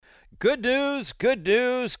Good news, good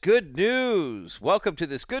news, good news. Welcome to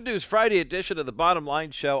this Good News Friday edition of the Bottom Line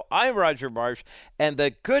Show. I'm Roger Marsh, and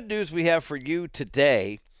the good news we have for you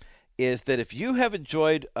today is that if you have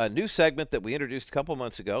enjoyed a new segment that we introduced a couple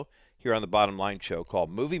months ago here on the Bottom Line Show called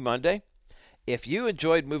Movie Monday, if you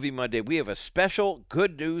enjoyed Movie Monday, we have a special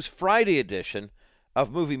Good News Friday edition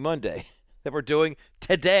of Movie Monday that we're doing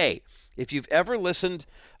today. If you've ever listened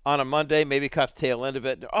on a Monday, maybe caught the tail end of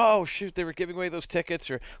it, oh, shoot, they were giving away those tickets,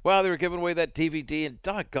 or, wow, they were giving away that DVD, and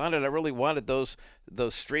doggone it, I really wanted those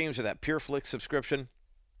streams or that PureFlix subscription.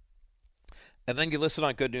 And then you listen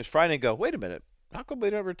on Good News Friday and go, wait a minute, how come we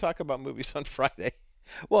never talk about movies on Friday?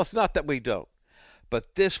 Well, it's not that we don't.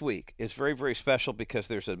 But this week is very, very special because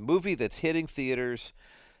there's a movie that's hitting theaters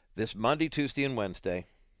this Monday, Tuesday, and Wednesday,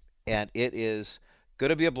 and it is going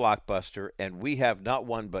to be a blockbuster, and we have not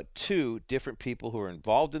one but two different people who are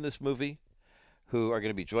involved in this movie who are going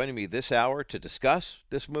to be joining me this hour to discuss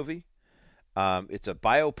this movie. It's a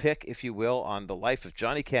biopic, if you will, on the life of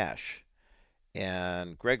Johnny Cash.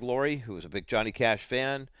 And Greg Laurie, who is a big Johnny Cash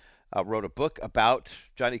fan, wrote a book about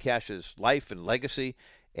Johnny Cash's life and legacy,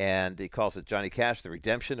 and he calls it Johnny Cash, The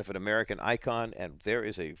Redemption of an American Icon. And there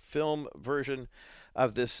is a film version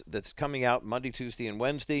of this that's coming out Monday, Tuesday, and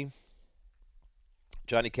Wednesday.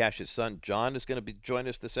 Johnny Cash's son, John, is going to join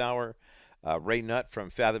us this hour. Ray Nutt from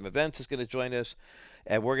Fathom Events is going to join us.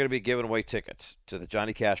 And we're going to be giving away tickets to the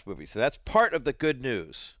Johnny Cash movie. So that's part of the good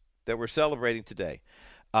news that we're celebrating today.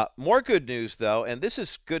 More good news, though, and this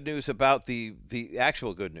is good news about the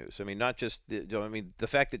actual good news. I mean, not just the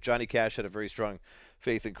fact that Johnny Cash had a very strong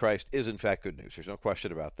faith in Christ is, in fact, good news. There's no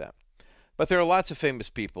question about that. But there are lots of famous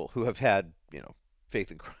people who have had,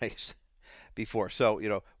 faith in Christ before.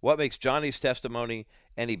 So, what makes Johnny's testimony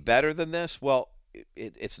any better than this? Well,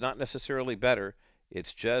 it's not necessarily better.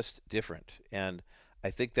 It's just different. And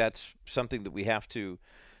I think that's something that we have to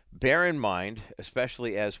bear in mind,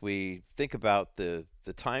 especially as we think about the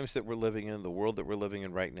times that we're living in, the world that we're living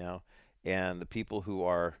in right now, and the people who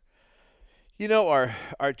are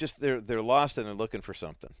just they're lost and they're looking for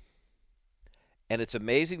something. And it's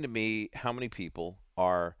amazing to me how many people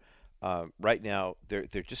are right now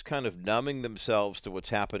they're just kind of numbing themselves to what's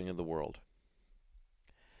happening in the world.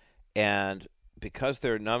 And because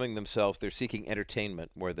they're numbing themselves, they're seeking entertainment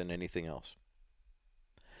more than anything else.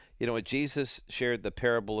 When Jesus shared the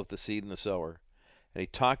parable of the seed and the sower, and he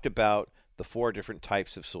talked about the four different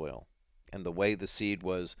types of soil and the way the seed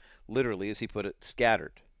was literally, as he put it,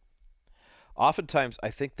 scattered. Oftentimes, I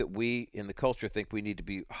think that we in the culture think we need to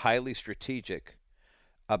be highly strategic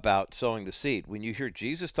about sowing the seed. When you hear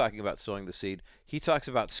Jesus talking about sowing the seed, he talks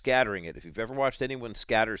about scattering it. If you've ever watched anyone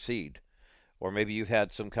scatter seed, or maybe you've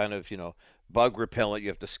had some kind of, bug repellent you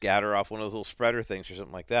have to scatter off one of those little spreader things or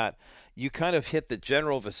something like that, you kind of hit the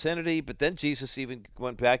general vicinity, but then Jesus even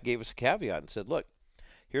went back and gave us a caveat and said, look,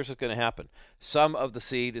 here's what's going to happen. Some of the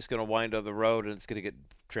seed is going to wind on the road and it's going to get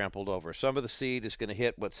trampled over. Some of the seed is going to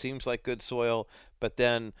hit what seems like good soil, but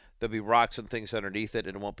then there'll be rocks and things underneath it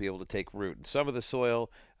and it won't be able to take root. And some of the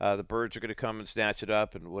soil, the birds are going to come and snatch it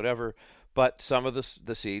up and whatever, but some of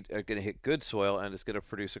the seed are going to hit good soil and it's going to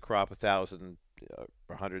produce a crop 1,000,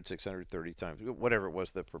 100, 630 times, whatever it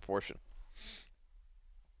was, the proportion.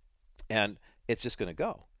 And it's just going to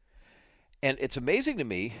go. And it's amazing to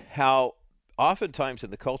me how oftentimes in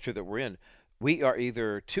the culture that we're in, we are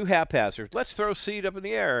either too haphazard, let's throw seed up in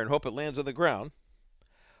the air and hope it lands on the ground,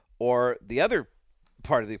 or the other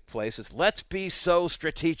part of the place is let's be so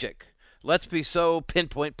strategic, let's be so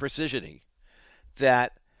pinpoint precision-y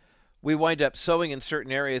that we wind up sowing in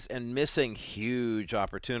certain areas and missing huge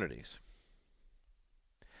opportunities.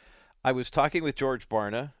 I was talking with George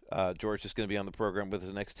Barna. George is going to be on the program with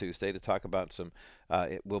us next Tuesday to talk about some.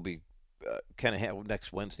 It will be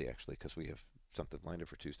next Wednesday, actually, because we have something lined up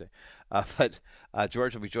for Tuesday. But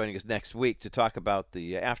George will be joining us next week to talk about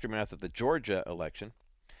the aftermath of the Georgia election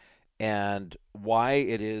and why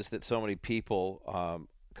it is that so many people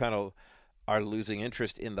kind of are losing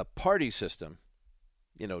interest in the party system,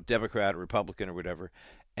 Democrat or Republican or whatever,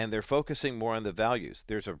 and they're focusing more on the values.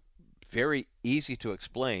 There's a very easy to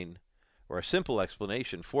explain or a simple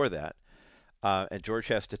explanation for that. And George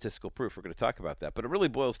has statistical proof. We're going to talk about that. But it really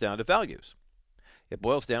boils down to values. It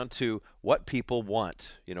boils down to what people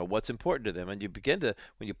want, what's important to them. And you begin to,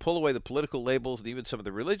 when you pull away the political labels and even some of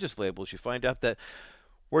the religious labels, you find out that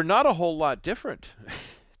we're not a whole lot different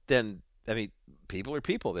than, people are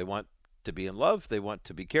people. They want to be in love. They want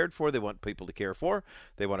to be cared for. They want people to care for.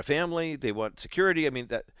 They want a family. They want security.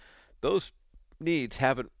 Those needs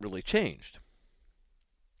haven't really changed.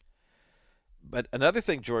 But another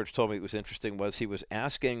thing George told me that was interesting was he was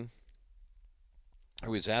asked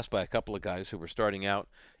by a couple of guys who were starting out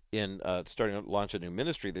in starting to launch a new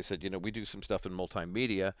ministry, they said, we do some stuff in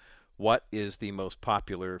multimedia. What is the most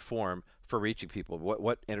popular form for reaching people?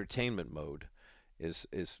 What entertainment mode is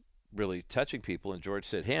really touching people? And George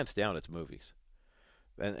said, hands down, it's movies.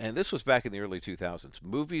 And this was back in the early 2000s.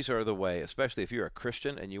 Movies are the way, especially if you're a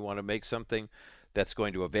Christian and you want to make something that's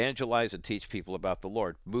going to evangelize and teach people about the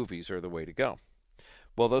Lord. Movies are the way to go.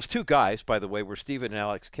 Well, those two guys, by the way, were Stephen and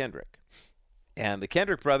Alex Kendrick. And the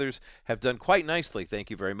Kendrick brothers have done quite nicely, thank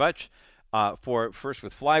you very much, for first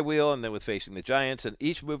with Flywheel and then with Facing the Giants. And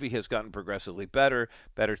each movie has gotten progressively better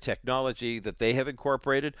technology that they have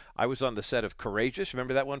incorporated. I was on the set of Courageous.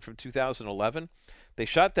 Remember that one from 2011? They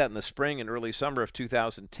shot that in the spring and early summer of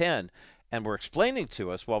 2010 and were explaining to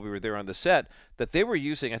us while we were there on the set that they were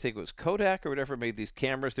using, I think it was Kodak or whatever made these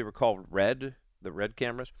cameras. They were called the Red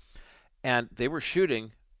cameras. And they were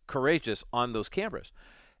shooting Courageous on those cameras.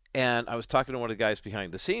 And I was talking to one of the guys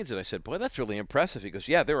behind the scenes, and I said, boy, that's really impressive. He goes,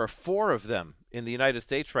 yeah, there are 4 of them in the United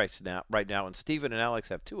States right now, and Stephen and Alex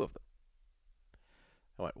have 2 of them.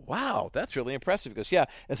 I went, wow, that's really impressive. He goes, yeah,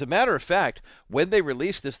 as a matter of fact, when they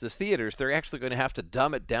release this to theaters, they're actually going to have to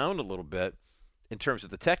dumb it down a little bit in terms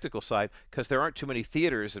of the technical side because there aren't too many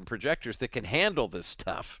theaters and projectors that can handle this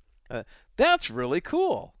stuff. That's really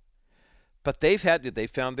cool. But they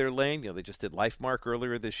found their lane. They just did Lifemark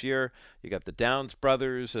earlier this year. You got the Downs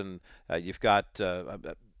brothers, and you've got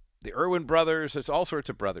the Irwin brothers. There's all sorts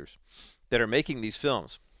of brothers that are making these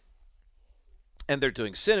films, and they're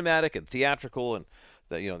doing cinematic and theatrical, and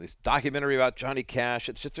this documentary about Johnny Cash.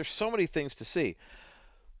 It's just there's so many things to see.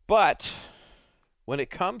 But when it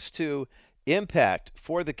comes to impact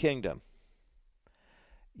for the kingdom,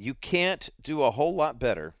 you can't do a whole lot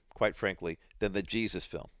better, quite frankly, than the Jesus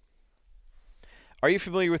film. Are you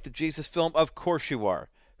familiar with the Jesus film? Of course you are.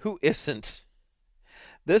 Who isn't?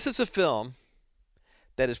 This is a film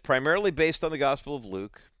that is primarily based on the Gospel of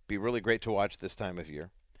Luke. Be really great to watch this time of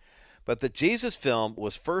year. But the Jesus film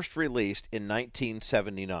was first released in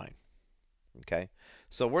 1979. Okay?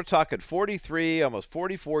 So we're talking 43, almost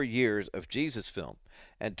 44 years of Jesus film.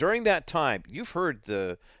 And during that time, you've heard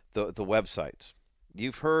the websites.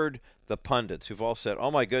 You've heard the pundits who've all said,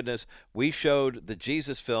 oh my goodness, we showed the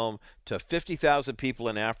Jesus film to 50,000 people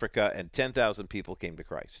in Africa and 10,000 people came to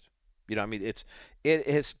Christ. It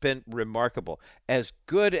has been remarkable. As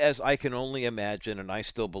good as I can only imagine, and I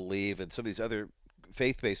still believe, and some of these other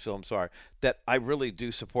faith-based films are, that I really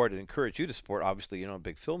do support and encourage you to support. Obviously, I'm a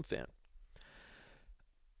big film fan.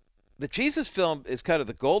 The Jesus film is kind of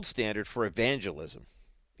the gold standard for evangelism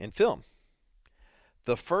in film.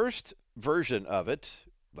 The first version of it,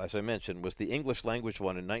 as I mentioned, was the English language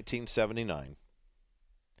one in 1979.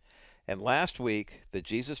 And last week, the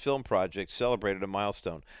Jesus Film Project celebrated a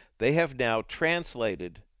milestone. They have now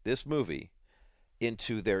translated this movie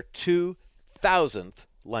into their 2,000th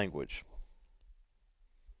language.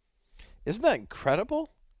 Isn't that incredible?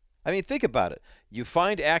 I mean, think about it. You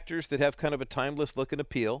find actors that have kind of a timeless look and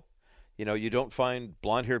appeal. You don't find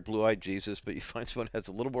blonde-haired, blue-eyed Jesus, but you find someone who has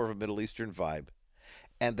a little more of a Middle Eastern vibe.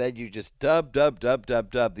 And then you just dub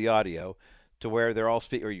the audio to where they're all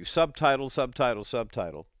speaking, or you subtitle.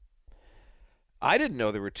 I didn't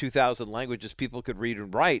know there were 2,000 languages people could read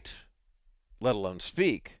and write, let alone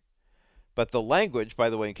speak. But the language,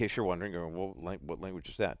 by the way, in case you're wondering, what language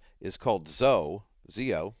is that, is called Zo.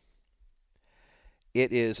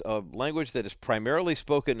 It is a language that is primarily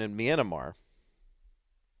spoken in Myanmar.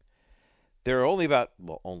 There are only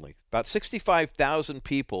about 65,000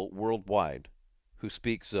 people worldwide who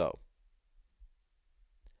speak Zo.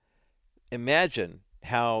 Imagine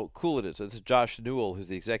how cool it is. This is Josh Newell, who's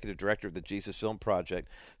the executive director of the Jesus Film Project,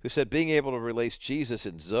 who said being able to release Jesus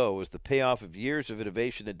in Zo is the payoff of years of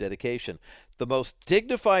innovation and dedication. The most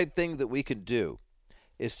dignified thing that we can do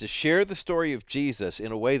is to share the story of Jesus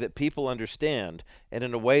in a way that people understand and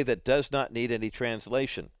in a way that does not need any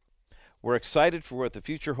translation. We're excited for what the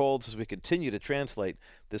future holds as we continue to translate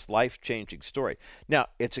this life-changing story. Now,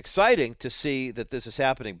 it's exciting to see that this is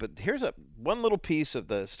happening, but here's one little piece of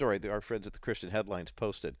the story that our friends at the Christian Headlines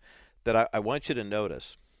posted that I want you to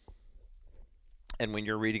notice. And when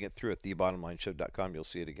you're reading it through at thebottomlineshow.com, you'll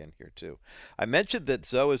see it again here too. I mentioned that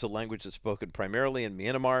Zo is a language that's spoken primarily in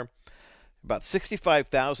Myanmar. About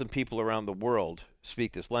 65,000 people around the world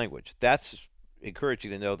speak this language. That's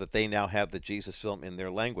encouraging to know that they now have the Jesus film in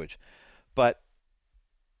their language. But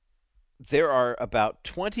there are about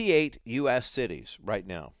 28 U.S. cities right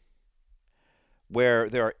now where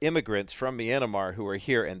there are immigrants from Myanmar who are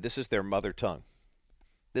here, and this is their mother tongue.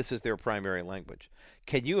 This is their primary language.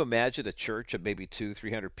 Can you imagine a church of maybe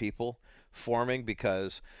 200-300 people forming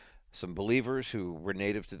because some believers who were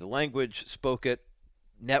native to the language spoke it?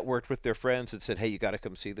 networked with their friends and said, hey, you got to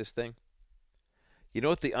come see this thing? You know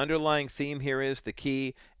what the underlying theme here is, the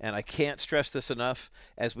key, and I can't stress this enough,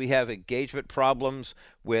 as we have engagement problems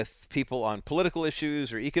with people on political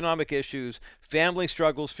issues or economic issues, family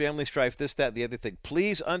struggles, family strife, this, that, and the other thing.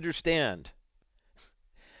 Please understand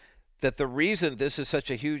that the reason this is such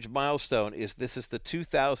a huge milestone is this is the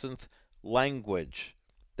 2000th language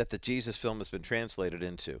that the Jesus film has been translated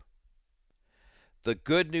into. The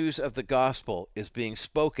good news of the gospel is being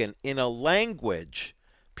spoken in a language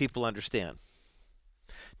people understand.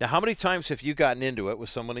 Now, how many times have you gotten into it with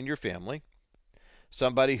someone in your family,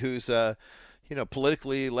 somebody who's,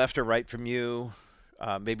 politically left or right from you,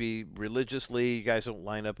 maybe religiously, you guys don't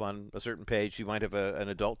line up on a certain page. You might have an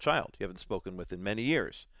adult child you haven't spoken with in many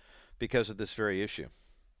years because of this very issue.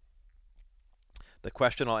 The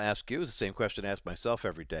question I'll ask you is the same question I ask myself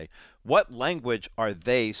every day. What language are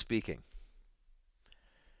they speaking?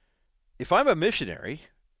 If I'm a missionary,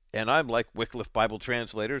 and I'm like Wycliffe Bible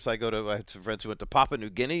translators. I had some friends who went to Papua New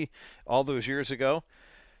Guinea all those years ago,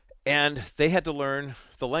 and they had to learn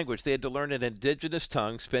the language. They had to learn an indigenous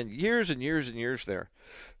tongue, spend years and years and years there,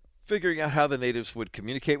 figuring out how the natives would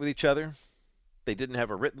communicate with each other. They didn't have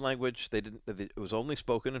a written language. It was only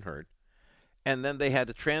spoken and heard. And then they had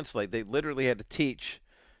to translate. They literally had to teach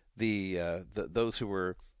those who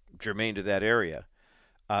were germane to that area.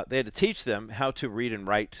 They had to teach them how to read and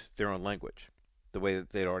write their own language, the way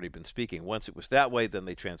that they'd already been speaking. Once it was that way, then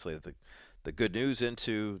they translated the good news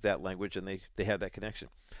into that language, and they had that connection.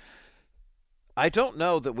 I don't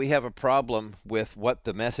know that we have a problem with what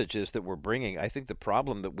the message is that we're bringing. I think the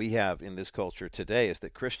problem that we have in this culture today is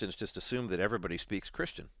that Christians just assume that everybody speaks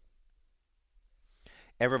Christian.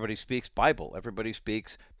 Everybody speaks Bible. Everybody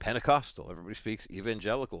speaks Pentecostal. Everybody speaks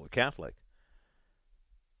evangelical or Catholic.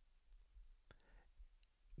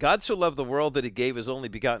 God so loved the world that he gave his only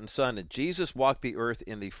begotten Son, and Jesus walked the earth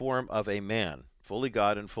in the form of a man, fully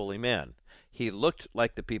God and fully man. He looked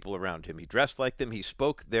like the people around him. He dressed like them. He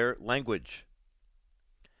spoke their language.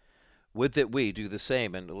 Would that we do the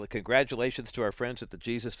same. And congratulations to our friends at the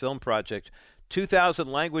Jesus Film Project. 2,000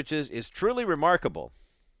 languages is truly remarkable.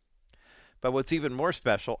 But what's even more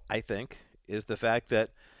special, I think, is the fact that,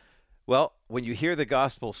 well, when you hear the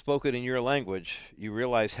gospel spoken in your language, you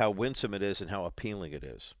realize how winsome it is and how appealing it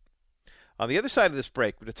is. On the other side of this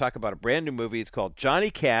break, we're going to talk about a brand new movie. It's called Johnny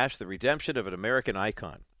Cash, The Redemption of an American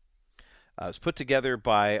Icon. It was put together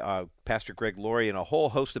by Pastor Greg Laurie and a whole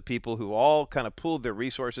host of people who all kind of pooled their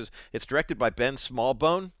resources. It's directed by Ben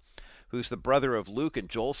Smallbone, who's the brother of Luke and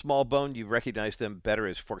Joel Smallbone. You recognize them better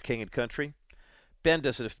as For King and Country. Ben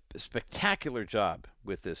does a spectacular job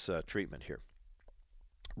with this treatment here.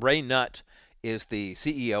 Ray Nutt is the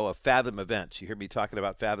CEO of Fathom Events. You hear me talking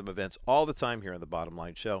about Fathom Events all the time here on the Bottom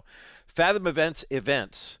Line Show. Fathom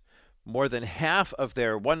events, more than half of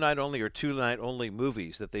their one-night only or two-night only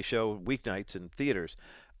movies that they show weeknights in theaters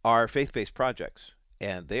are faith-based projects,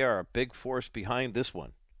 and they are a big force behind this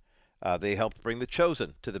one. They helped bring The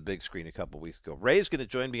Chosen to the big screen a couple weeks ago. Ray's going to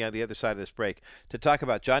join me on the other side of this break to talk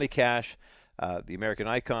about Johnny Cash, the American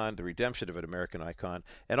Icon, the redemption of an American icon,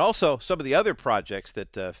 and also some of the other projects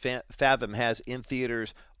that Fathom has in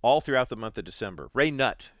theaters all throughout the month of December. Ray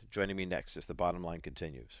Nutt joining me next as the Bottom Line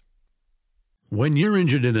continues. When you're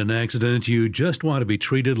injured in an accident, you just want to be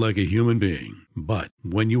treated like a human being. But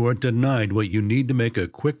when you are denied what you need to make a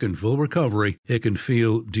quick and full recovery, it can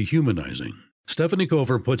feel dehumanizing. Stephanie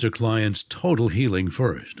Cover puts her clients' total healing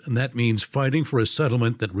first, and that means fighting for a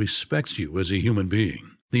settlement that respects you as a human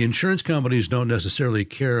being. The insurance companies don't necessarily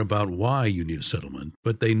care about why you need a settlement,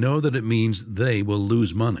 but they know that it means they will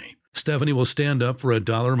lose money. Stephanie will stand up for a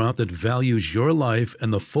dollar amount that values your life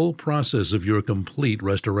and the full process of your complete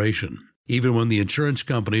restoration. Even when the insurance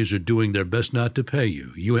companies are doing their best not to pay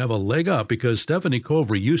you, you have a leg up because Stephanie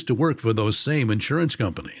Cover used to work for those same insurance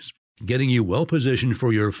companies. Getting you well positioned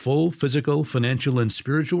for your full physical, financial, and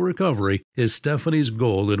spiritual recovery is Stephanie's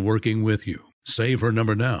goal in working with you. Save her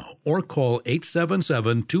number now or call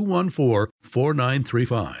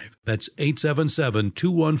 877-214-4935. That's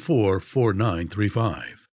 877-214-4935.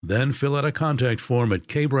 Then fill out a contact form at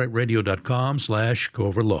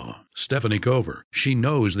kbrightradio.com/CoverLaw. Stephanie Cover. She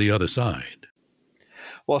knows the other side.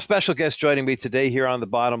 Well, a special guest joining me today here on the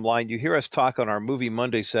Bottom Line. You hear us talk on our Movie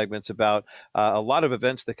Monday segments about a lot of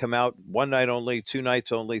events that come out one night only, two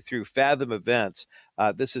nights only through Fathom Events.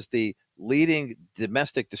 This is the leading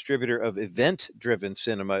domestic distributor of event-driven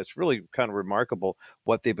cinema. It's really kind of remarkable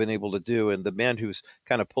what they've been able to do. And the man who's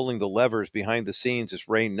kind of pulling the levers behind the scenes is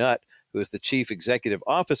Ray Nutt. who is the Chief Executive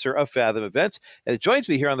Officer of Fathom Events. And it joins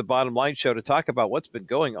me here on the Bottom Line Show to talk about what's been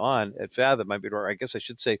going on at Fathom. I mean, or I guess I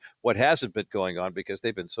should say what hasn't been going on because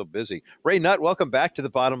they've been so busy. Ray Nutt, welcome back to the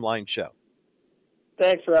Bottom Line Show.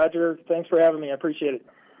 Thanks, Roger. Thanks for having me. I appreciate it.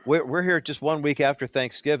 We're here just 1 week after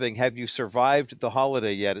Thanksgiving. Have you survived the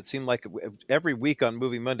holiday yet? It seemed like every week on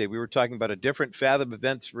Movie Monday, we were talking about a different Fathom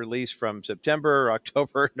Events release from September,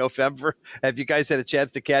 October, November. Have you guys had a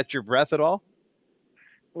chance to catch your breath at all?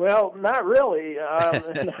 Well, not really. And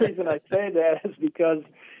the reason I say that is because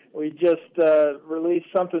we just released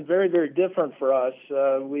something very, very different for us.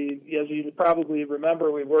 As you probably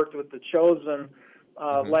remember, we worked with The Chosen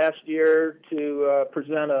last year to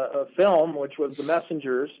present a film, which was The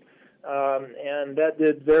Messengers, and that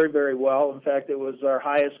did very, very well. In fact, it was our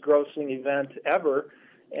highest grossing event ever.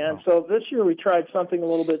 And so this year we tried something a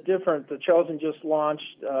little bit different. The Chosen just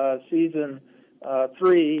launched season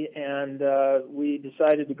 3, and we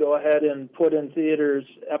decided to go ahead and put in theaters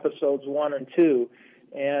episodes 1 and 2.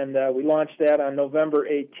 And we launched that on November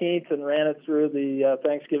 18th and ran it through the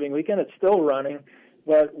Thanksgiving weekend. It's still running.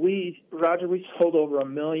 But Roger, we sold over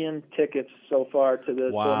 1 million tickets so far to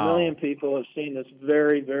this. Wow. So 1 million people have seen this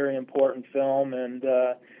very, very important film. And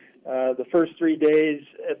the first 3 days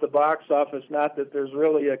at the box office, not that there's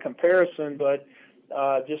really a comparison, but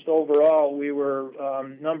just overall, we were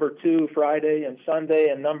number 2 Friday and Sunday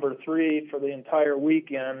and number 3 for the entire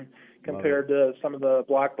weekend compared to some of the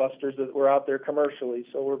blockbusters that were out there commercially.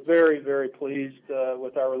 So we're very, very pleased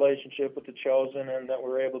with our relationship with The Chosen and that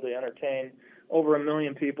we're able to entertain over 1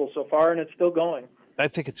 million people so far, and it's still going. I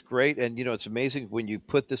think it's great. And, it's amazing when you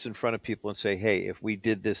put this in front of people and say, hey, if we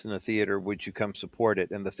did this in a theater, would you come support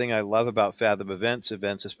it? And the thing I love about Fathom events,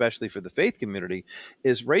 especially for the faith community,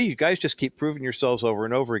 is, Ray, you guys just keep proving yourselves over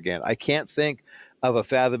and over again. I can't think of a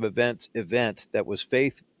Fathom event that was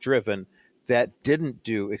faith-driven that didn't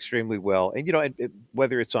do extremely well. And,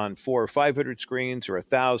 whether it's on 400 or 500 screens or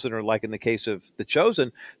 1,000, or like in the case of The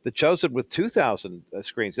Chosen with 2,000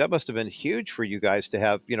 screens, that must have been huge for you guys to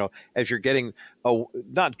have, as you're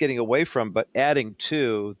not getting away from, but adding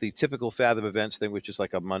to the typical Fathom events thing, which is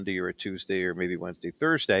like a Monday or a Tuesday or maybe Wednesday,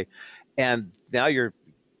 Thursday. And now you're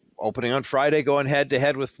opening on Friday, going head to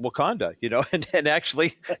head with Wakanda, and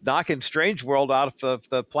actually knocking Strange World out of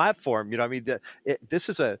the platform.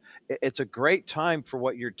 It's a great time for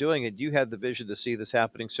what you're doing, and you had the vision to see this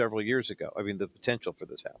happening several years ago. I mean, the potential for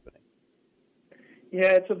this happening.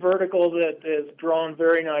 Yeah, it's a vertical that has grown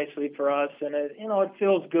very nicely for us, and it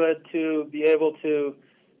feels good to be able to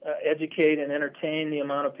educate and entertain the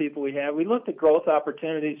amount of people we have. We looked at growth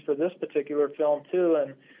opportunities for this particular film too,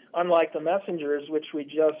 and unlike The Messengers, which we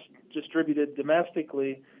just distributed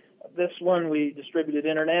domestically, this one we distributed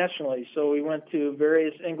internationally. So we went to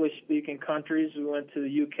various English-speaking countries. We went to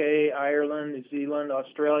the UK, Ireland, New Zealand,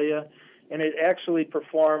 Australia, and it actually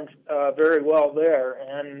performed very well there.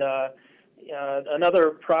 And another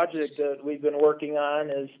project that we've been working on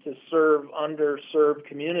is to serve underserved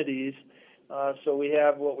communities. So we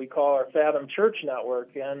have what we call our Fathom Church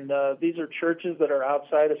Network, and these are churches that are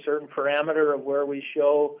outside a certain parameter of where we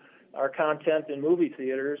show our content in movie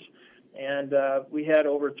theaters. And we had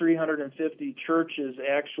over 350 churches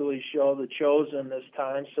actually show The Chosen this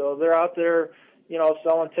time. So they're out there,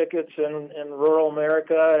 selling tickets in rural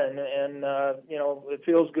America, and it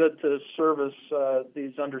feels good to service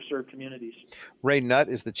these underserved communities. Ray Nutt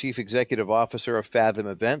is the Chief Executive Officer of Fathom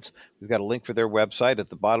Events. We've got a link for their website at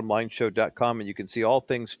thebottomlineshow.com, and you can see all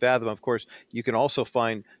things Fathom. Of course, you can also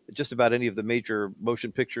find just about any of the major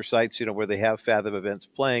motion picture sites, where they have Fathom Events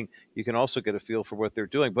playing. You can also get a feel for what they're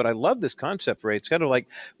doing. But I love this concept, Ray. It's kind of like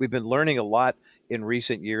we've been learning a lot in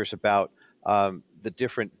recent years about the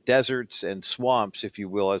different deserts and swamps, if you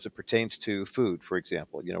will, as it pertains to food, for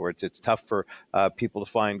example, where it's tough for people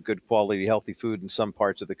to find good quality, healthy food in some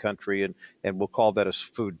parts of the country. And we'll call that a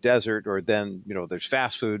food desert, or then, there's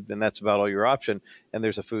fast food, and that's about all your option. And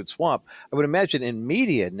there's a food swamp. I would imagine in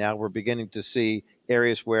media now we're beginning to see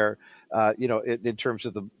areas where, in terms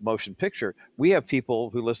of the motion picture, we have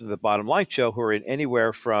people who listen to the Bottom Line Show who are in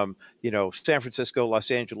anywhere from, San Francisco,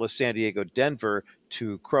 Los Angeles, San Diego, Denver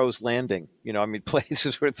to Crow's Landing,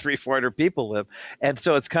 places where 300-400 people live. And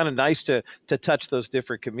so it's kind of nice to touch those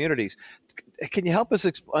different communities. Can you help us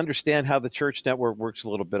understand how the church network works a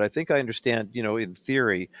little bit? I think I understand, in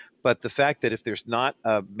theory, but the fact that if there's not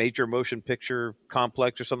a major motion picture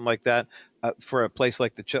complex or something like that, for a place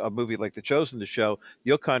like a movie like The Chosen to show,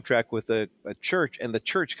 you'll contract with a church, and the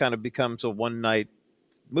church kind of becomes a one-night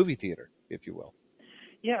movie theater, if you will.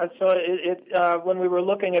 Yeah, so when we were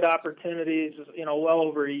looking at opportunities, well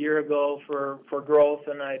over a year ago for growth,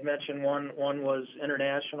 and I had mentioned one was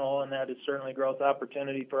international, and that is certainly a growth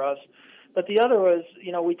opportunity for us. But the other was,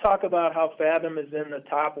 we talk about how Fathom is in the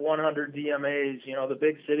top 100 DMAs, the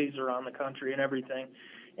big cities around the country and everything.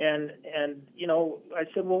 And I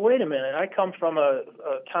said, well, wait a minute. I come from a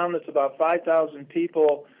town that's about 5,000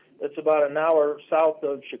 people. It's about an hour south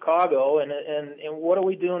of Chicago, and what are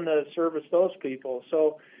we doing to service those people?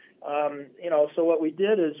 So, so what we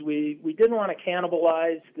did is we didn't want to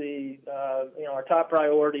cannibalize our top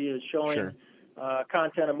priority is showing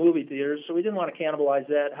content in movie theaters, so we didn't want to cannibalize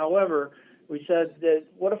that. However, we said that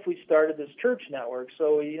what if we started this church network?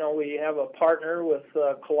 So, we have a partner with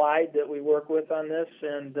Collide that we work with on this,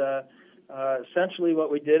 and essentially what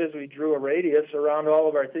we did is we drew a radius around all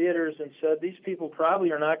of our theaters and said these people probably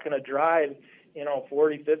are not going to drive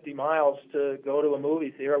 40, 50 miles to go to a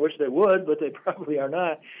movie theater. I wish they would, but they probably are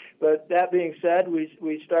not. But that being said,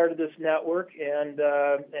 we started this network, and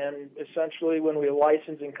essentially when we're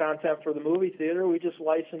licensing content for the movie theater, we just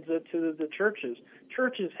license it to the churches.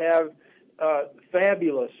 Churches have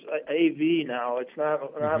fabulous AV now. It's not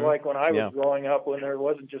like when I was growing up when there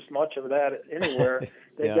wasn't just much of that anywhere.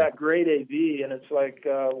 They've got great AV, and it's like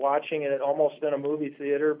watching it almost in a movie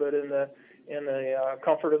theater, but in the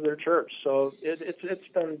comfort of their church. So it's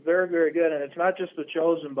been very, very good, and it's not just The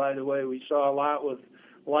Chosen, by the way. We saw a lot with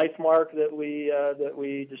Lifemark that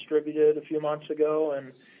we distributed a few months ago,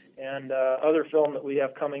 and other film that we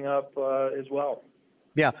have coming up as well.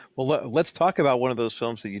 Yeah, well, let's talk about one of those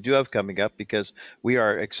films that you do have coming up, because we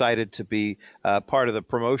are excited to be part of the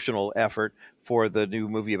promotional effort for the new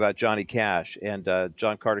movie about Johnny Cash. And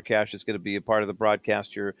John Carter Cash is going to be a part of the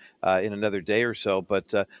broadcast here in another day or so.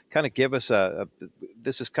 But kind of give us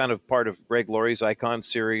this is kind of part of Greg Laurie's Icon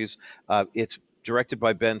series. It's directed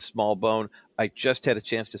by Ben Smallbone. I just had a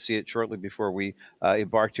chance to see it shortly before we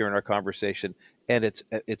embarked here in our conversation, and it's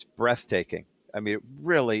breathtaking. I mean, it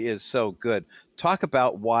really is so good. Talk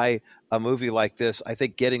about why a movie like this, I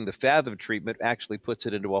think getting the Fathom treatment actually puts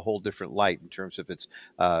it into a whole different light in terms of its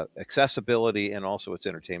accessibility and also its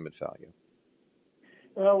entertainment value.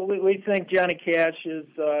 Well, we think Johnny Cash fits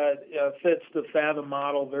the Fathom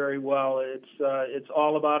model very well. It's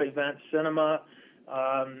all about event cinema.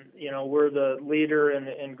 We're the leader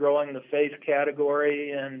in growing the faith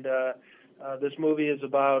category, and this movie is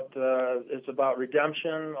about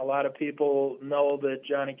redemption. A lot of people know that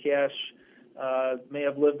Johnny Cash may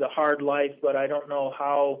have lived a hard life, but I don't know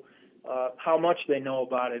how much they know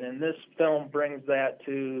about it. And this film brings that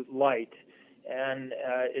to light, and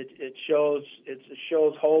it shows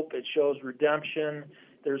hope. It shows redemption.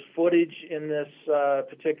 There's footage in this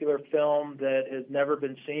particular film that has never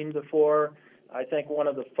been seen before. I think one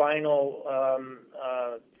of the final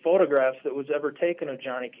photographs that was ever taken of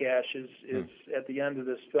Johnny Cash is at the end of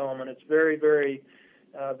this film, and it's very, very,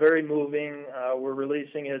 very moving. We're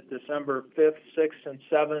releasing it December 5th, 6th, and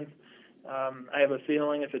 7th. I have a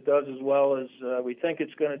feeling if it does as well as we think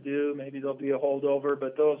it's going to do, maybe there'll be a holdover,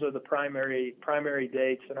 but those are the primary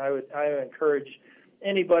dates, and I would encourage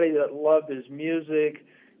anybody that loved his music,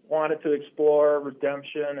 wanted to explore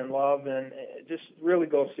redemption and love, and just really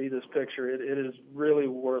go see this picture. It is really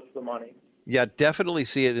worth the money. Yeah, definitely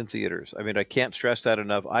see it in theaters. I mean, I can't stress that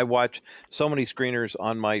enough. I watch so many screeners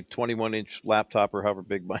on my 21-inch laptop or however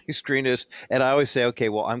big my screen is, and I always say, okay,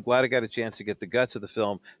 well, I'm glad I got a chance to get the guts of the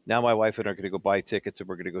film. Now my wife and I are going to go buy tickets, and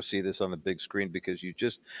we're going to go see this on the big screen, because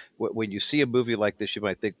when you see a movie like this, you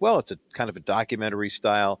might think, well, it's a kind of a documentary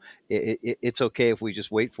style. It's okay if we just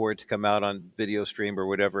wait for it to come out on video stream or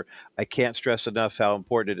whatever. I can't stress enough how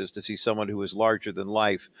important it is to see someone who is larger than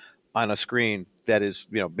life on a screen that is,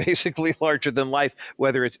 basically larger than life,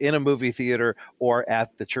 whether it's in a movie theater or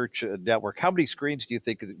at the church network. How many screens do you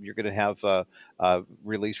think you're going to have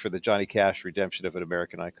released for the Johnny Cash Redemption of an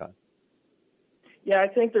American Icon? Yeah, I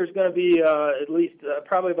think there's going to be at least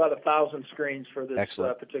probably about 1,000 screens for this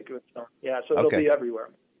particular film. Yeah, so it'll be everywhere.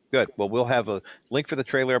 Good. Well, we'll have a link for the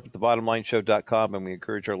trailer up at thebottomlineshow.com, and we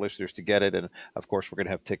encourage our listeners to get it. And, of course, we're going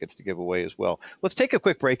to have tickets to give away as well. Let's take a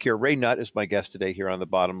quick break here. Ray Nutt is my guest today here on The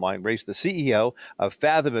Bottom Line. Ray's the CEO of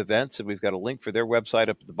Fathom Events, and we've got a link for their website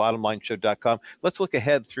up at thebottomlineshow.com. Let's look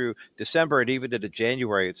ahead through December and even into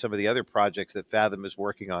January at some of the other projects that Fathom is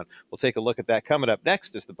working on. We'll take a look at that coming up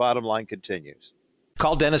next as The Bottom Line continues.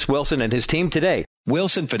 Call Dennis Wilson and his team today.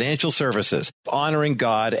 Wilson Financial Services, honoring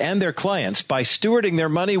God and their clients by stewarding their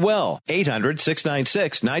money well.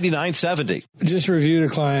 800-696-9970. Just reviewed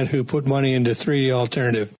a client who put money into 3D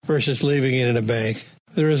Alternative versus leaving it in a bank.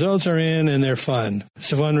 The results are in and they're fun.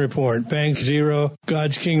 It's a fun report. Bank zero,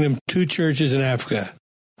 God's Kingdom, 2 churches in Africa.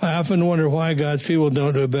 I often wonder why God's people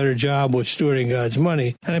don't do a better job with stewarding God's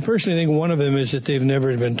money, and I personally think one of them is that they've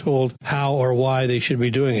never been told how or why they should be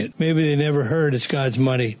doing it. Maybe they never heard it's God's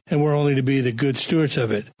money, and we're only to be the good stewards of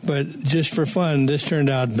it. But just for fun, this turned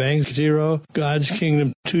out Bank Zero, God's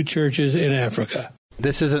Kingdom, 2 churches in Africa.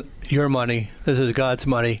 This isn't your money. This is God's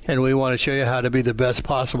money, and we want to show you how to be the best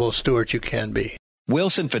possible steward you can be.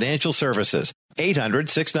 Wilson Financial Services,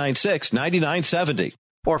 800-696-9970.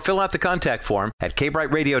 Or fill out the contact form at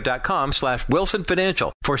kbrightradio.com/Wilson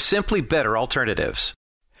Financial for simply better alternatives.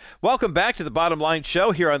 Welcome back to the Bottom Line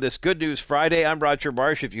Show here on this Good News Friday. I'm Roger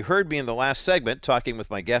Marsh. If you heard me in the last segment talking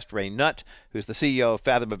with my guest, Ray Nutt, who's the CEO of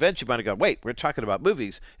Fathom Events, you might have gone, wait, we're talking about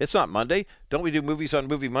movies. It's not Monday. Don't we do movies on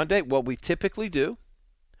Movie Monday? Well, we typically do.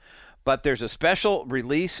 But there's a special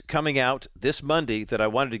release coming out this Monday that I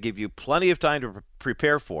wanted to give you plenty of time to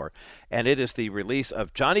prepare for, and it is the release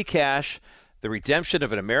of Johnny Cash, The Redemption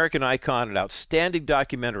of an American Icon, an outstanding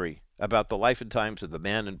documentary about the life and times of the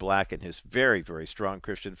man in black and his very, very strong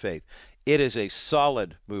Christian faith. It is a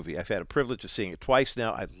solid movie. I've had a privilege of seeing it twice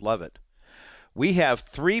now. I love it. We have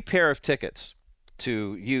 3 pair of tickets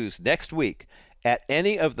to use next week at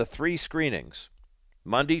any of the 3 screenings,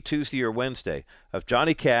 Monday, Tuesday, or Wednesday, of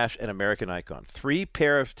Johnny Cash and American Icon. 3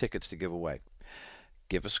 pair of tickets to give away.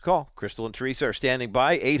 Give us a call. Crystal and Teresa are standing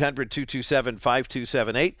by.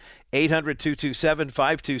 800-227-5278.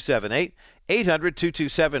 800-227-5278.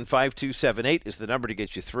 800-227-5278 is the number to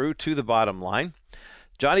get you through to the bottom line.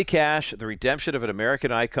 Johnny Cash, The Redemption of an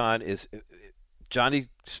American Icon, is Johnny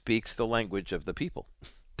speaks the language of the people.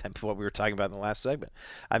 That's what we were talking about in the last segment.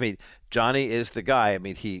 I mean, Johnny is the guy. I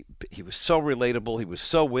mean, he was so relatable. He was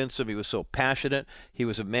so winsome. He was so passionate. He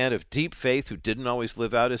was a man of deep faith who didn't always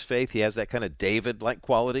live out his faith. He has that kind of David-like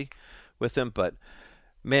quality with him. But,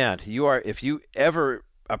 man, if you ever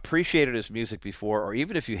appreciated his music before, or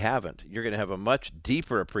even if you haven't, you're going to have a much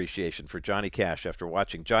deeper appreciation for Johnny Cash after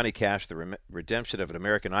watching Johnny Cash, The Redemption of an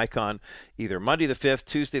American Icon, either Monday the 5th,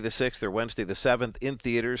 Tuesday the 6th, or Wednesday the 7th in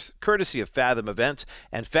theaters, courtesy of Fathom Events.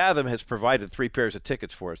 And Fathom has provided 3 pairs of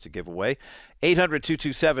tickets for us to give away.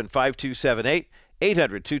 800-227-5278,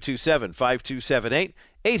 800-227-5278,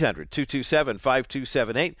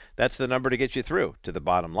 800-227-5278. That's the number to get you through to the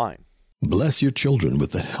bottom line. Bless your children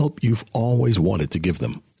with the help you've always wanted to give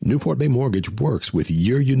them. Newport Bay Mortgage works with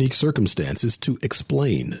your unique circumstances to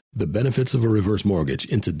explain the benefits of a reverse mortgage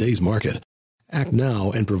in today's market. Act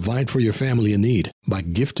now and provide for your family in need by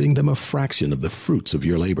gifting them a fraction of the fruits of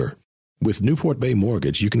your labor. With Newport Bay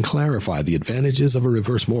Mortgage, you can clarify the advantages of a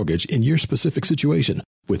reverse mortgage in your specific situation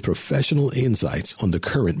with professional insights on the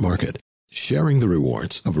current market. Sharing the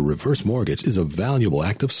rewards of a reverse mortgage is a valuable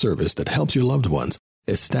act of service that helps your loved ones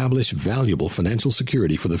establish valuable financial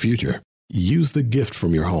security for the future. Use the gift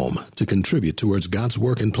from your home to contribute towards God's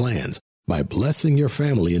work and plans by blessing your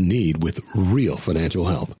family in need with real financial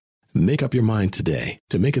help. Make up your mind today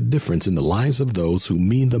to make a difference in the lives of those who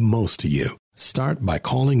mean the most to you. Start by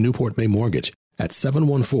calling Newport Bay Mortgage at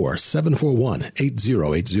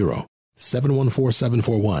 714-741-8080.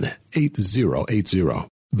 714-741-8080.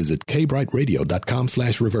 Visit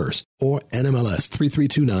kbrightradio.com/reverse or NMLS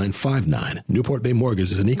 332959. Newport Bay Mortgage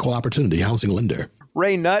is an equal opportunity housing lender.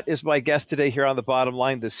 Ray Nutt is my guest today here on The Bottom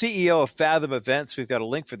Line, the CEO of Fathom Events. We've got a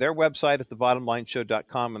link for their website at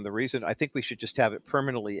thebottomlineshow.com. And the reason I think we should just have it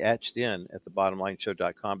permanently etched in at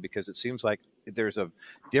thebottomlineshow.com, because it seems like there's a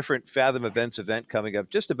different Fathom Events event coming up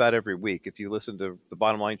just about every week. If you listen to The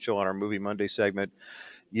Bottom Line Show on our Movie Monday segment,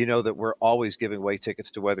 you know that we're always giving away tickets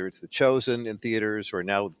to whether it's The Chosen in theaters or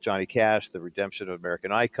now with Johnny Cash, The Redemption of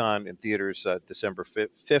American Icon in theaters December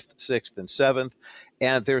 5th, 6th, and 7th.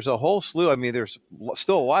 And there's a whole slew. I mean, there's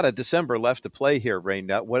still a lot of December left to play here, Ray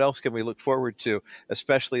Nutt. What else can we look forward to,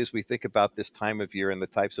 especially as we think about this time of year and the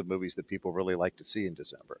types of movies that people really like to see in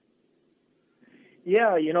December?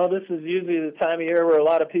 Yeah, this is usually the time of year where a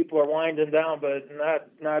lot of people are winding down, but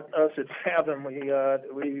not us at Fathom.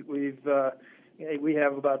 We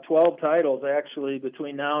have about 12 titles, actually,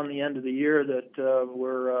 between now and the end of the year that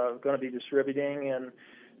we're going to be distributing. And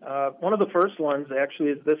one of the first ones, actually,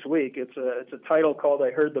 is this week. It's a title called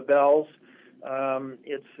I Heard the Bells.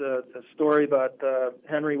 It's a story about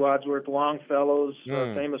Henry Wadsworth Longfellow's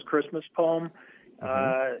famous Christmas poem.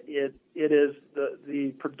 It is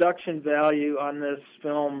the production value on this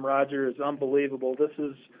film, Roger, is unbelievable. This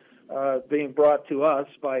is being brought to us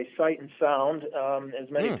by Sight and Sound. As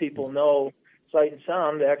many people know, Sight and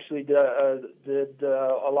Sound actually did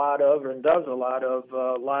a lot of and does a lot of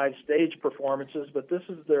live stage performances, but this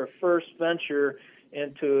is their first venture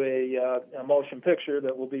into a motion picture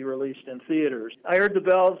that will be released in theaters. I Heard the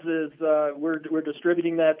Bells is we're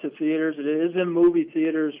distributing that to theaters. It is in movie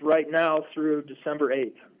theaters right now through December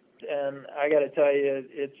 8th. And I got to tell you,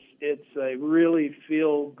 it's a really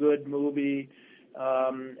feel-good movie,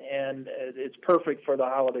 and it's perfect for the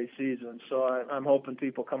holiday season. So I'm hoping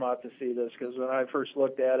people come out to see this, because when I first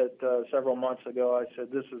looked at it several months ago, I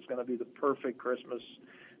said this is going to be the perfect Christmas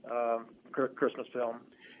film.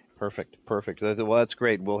 Perfect. Well, that's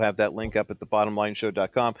great. We'll have that link up at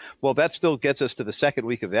thebottomlineshow.com. Well, that still gets us to the second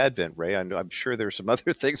week of Advent, Ray. I'm sure there's some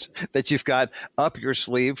other things that you've got up your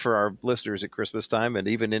sleeve for our listeners at Christmas time and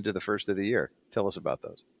even into the first of the year. Tell us about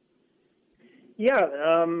those.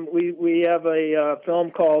 Yeah, we have a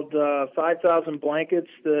film called 5,000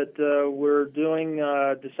 Blankets that we're doing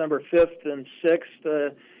December 5th and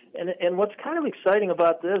 6th. And what's kind of exciting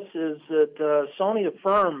about this is that Sony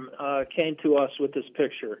Affirm came to us with this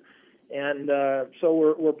picture. And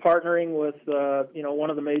so we're partnering with, one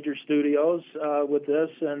of the major studios with this.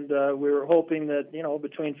 And we're hoping that,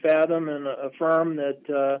 between Fathom and Affirm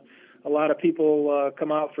that a lot of people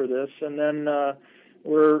come out for this. And then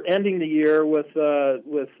we're ending the year with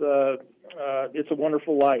It's a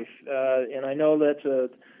Wonderful Life. And I know that's a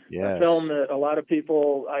film that a lot of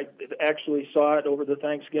people, I actually saw it over the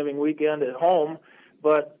Thanksgiving weekend at home,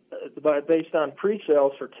 but based on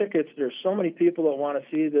pre-sales for tickets, there's so many people that want to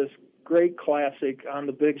see this great classic on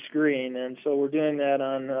the big screen, and so we're doing that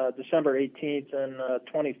on December 18th and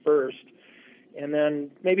 21st. And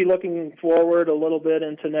then maybe looking forward a little bit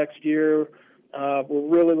into next year, we're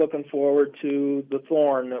really looking forward to The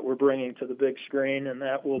Thorn that we're bringing to the big screen, and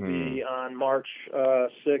that will be on March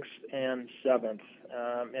 6th and 7th.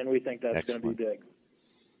 And we think that's going to be big.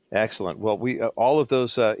 Excellent. Well, we all of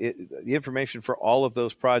those the information for all of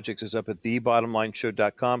those projects is up at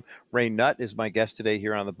thebottomlineshow.com. Ray Nutt is my guest today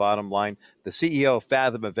here on The Bottom Line, the CEO of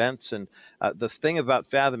Fathom Events. And the thing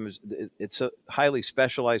about Fathom is it's highly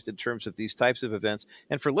specialized in terms of these types of events.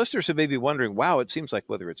 And for listeners who may be wondering, wow, it seems like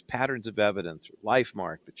whether it's Patterns of Evidence, or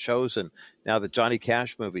Lifemark, The Chosen, now the Johnny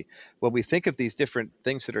Cash movie, when we think of these different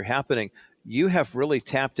things that are happening, you have really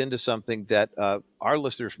tapped into something that our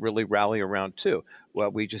listeners really rally around too. Well,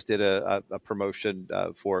 we just did a promotion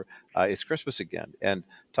for It's Christmas Again, and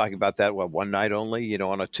talking about that one night only,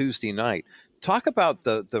 on a Tuesday night. Talk about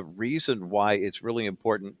the reason why it's really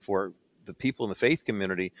important for the people in the faith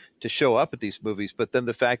community to show up at these movies, but then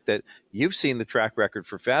the fact that you've seen the track record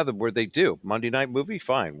for Fathom where they do Monday night movie,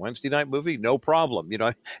 fine. Wednesday night movie, no problem.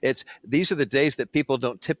 These are the days that people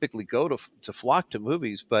don't typically go to flock to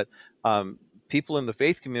movies, but people in the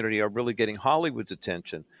faith community are really getting Hollywood's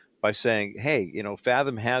attention by saying, hey,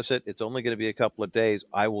 Fathom has it. It's only going to be a couple of days.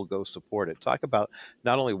 I will go support it. Talk about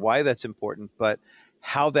not only why that's important, but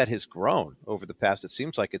how that has grown over the past. It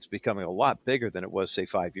seems like it's becoming a lot bigger than it was, say,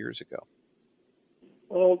 5 years ago.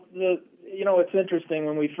 Well, it's interesting.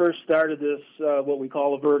 When we first started this, what we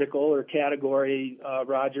call a vertical or category,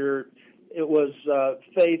 Roger, it was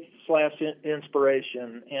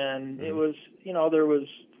faith/inspiration. And it was, there was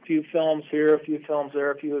a few films here, a few films there,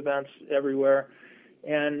 a few events everywhere.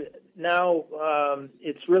 And now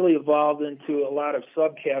it's really evolved into a lot of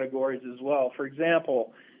subcategories as well. For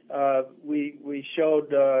example, we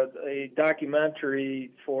showed a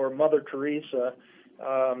documentary for Mother Teresa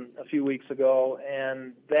a few weeks ago,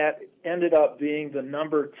 and that ended up being the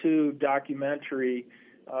number 2 documentary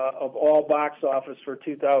of all box office for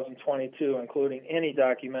 2022, including any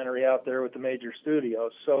documentary out there with the major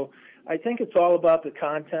studios. So I think it's all about the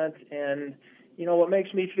content, and what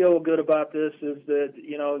makes me feel good about this is that,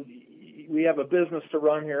 we have a business to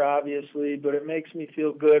run here, obviously, but it makes me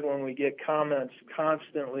feel good when we get comments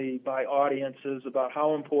constantly by audiences about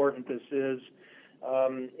how important this is,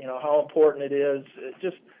 how important it is,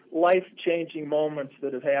 just life-changing moments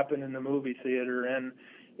that have happened in the movie theater. And,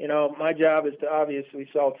 my job is to obviously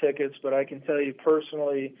sell tickets, but I can tell you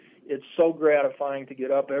personally, it's so gratifying to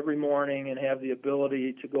get up every morning and have the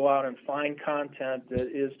ability to go out and find content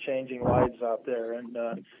that is changing lives out there. And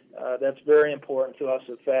that's very important to us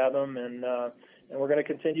at Fathom, and we're going to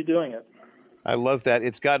continue doing it. I love that.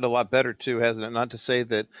 It's gotten a lot better too, hasn't it? Not to say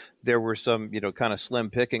that there were some, kind of slim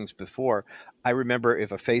pickings before. I remember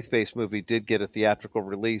if a faith-based movie did get a theatrical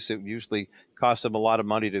release, it usually cost them a lot of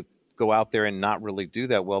money to go out there and not really do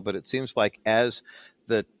that well. But it seems like as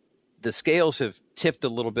the scales have tipped a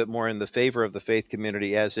little bit more in the favor of the faith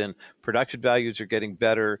community, as in production values are getting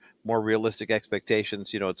better, more realistic expectations.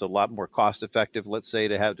 It's a lot more cost effective, let's say,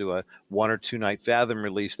 to have a 1 or 2 night Fathom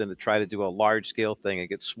release than to try to do a large scale thing and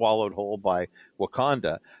get swallowed whole by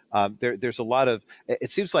Wakanda. There's a lot of, it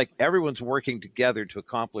seems like everyone's working together to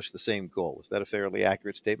accomplish the same goal. Is that a fairly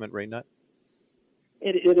accurate statement, Ray Nutt?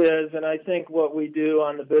 It is, and I think what we do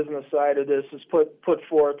on the business side of this is put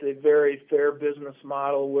forth a very fair business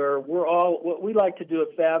model where what we like to do at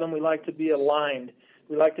Fathom, we like to be aligned.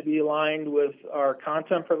 We like to be aligned with our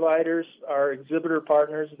content providers, our exhibitor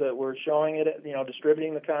partners that we're showing it,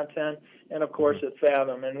 distributing the content, and of course at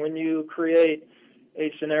Fathom. And when you create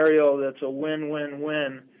a scenario that's a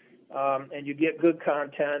win-win-win, and you get good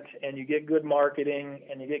content, and you get good marketing,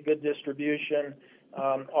 and you get good distribution,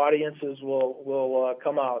 audiences will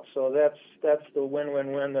come out. So that's the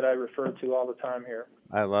win-win-win that I refer to all the time here.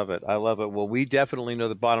 I love it. I love it. Well, we definitely know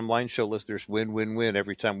the Bottom Line Show listeners win-win-win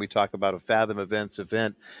every time we talk about a Fathom Events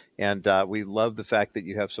event. And we love the fact that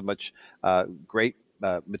you have so much great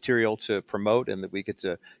material to promote and that we get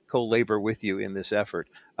to co-labor with you in this effort.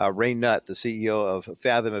 Ray Nutt, the CEO of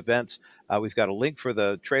Fathom Events. We've got a link for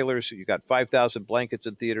the trailers. You've got 5,000 blankets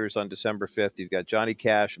in theaters on December 5th. You've got Johnny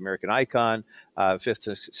Cash, American Icon,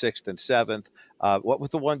 5th, 6th, and 7th. What was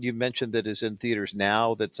the one you mentioned that is in theaters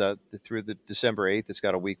now that's through the December 8th? It's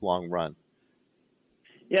got a week-long run.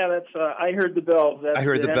 Yeah, that's I Heard the Bells. I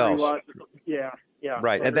Heard the Bells. Yeah,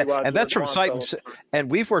 right, and that's from Sight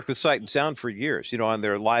and we've worked with Sight and Sound for years, on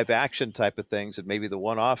their live action type of things and maybe the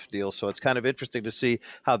one-off deals. So it's kind of interesting to see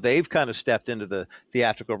how they've kind of stepped into the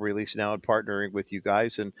theatrical release now and partnering with you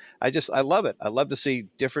guys. And I love it. I love to see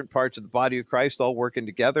different parts of the body of Christ all working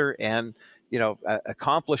together and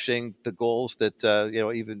accomplishing the goals that,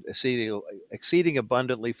 even exceeding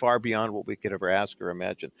abundantly far beyond what we could ever ask or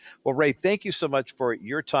imagine. Well, Ray, thank you so much for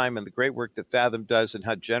your time and the great work that Fathom does and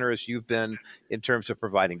how generous you've been in terms of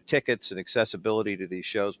providing tickets and accessibility to these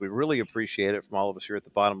shows. We really appreciate it from all of us here at the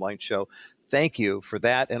Bottom Line Show. Thank you for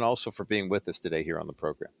that and also for being with us today here on the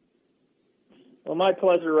program. Well, my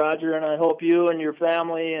pleasure, Roger, and I hope you and your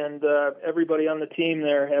family and everybody on the team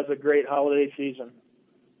there has a great holiday season.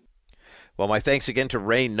 Well, my thanks again to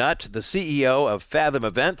Ray Nutt, the CEO of Fathom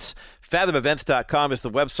Events. FathomEvents.com is the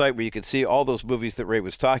website where you can see all those movies that Ray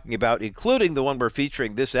was talking about, including the one we're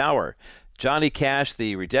featuring this hour, Johnny Cash,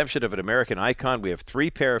 The Redemption of an American Icon. We have 3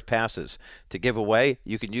 pair of passes to give away.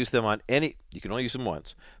 You can use them you can only use them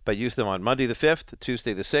once, but use them on Monday the 5th,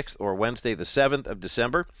 Tuesday the 6th, or Wednesday the 7th of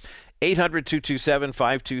December.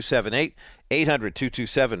 800-227-5278,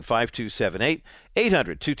 800-227-5278,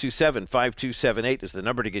 800-227-5278 is the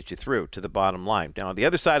number to get you through to the bottom line. Now, on the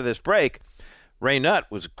other side of this break, Ray Nutt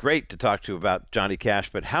was great to talk to about Johnny Cash,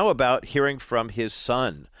 but how about hearing from his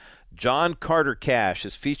son? John Carter Cash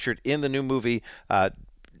is featured in the new movie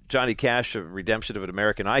Johnny Cash, Redemption of an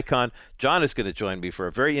American Icon. John is going to join me for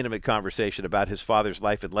a very intimate conversation about his father's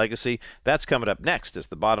life and legacy. That's coming up next as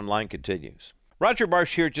the bottom line continues. Roger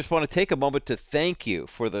Marsh here. Just want to take a moment to thank you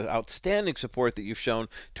for the outstanding support that you've shown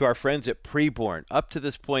to our friends at Preborn. Up to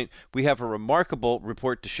this point, we have a remarkable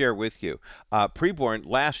report to share with you. Preborn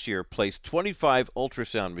last year placed 25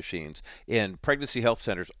 ultrasound machines in pregnancy health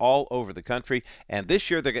centers all over the country, and this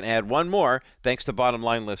year they're going to add one more. Thanks to Bottom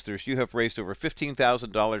Line listeners, you have raised over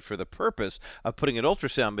 $15,000 for the purpose of putting an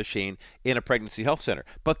ultrasound machine in a pregnancy health center.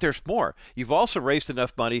 But there's more. You've also raised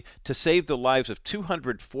enough money to save the lives of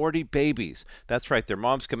 240 babies. That's right. Their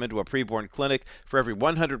moms come into a preborn clinic. For every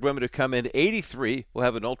 100 women who come in, 83 will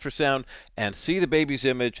have an ultrasound and see the baby's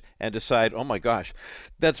image and decide, oh my gosh,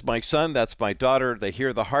 that's my son, that's my daughter. They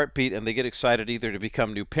hear the heartbeat and they get excited either to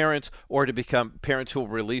become new parents or to become parents who will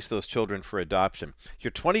release those children for adoption.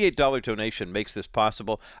 Your $28 donation makes this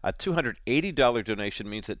possible. A $280 donation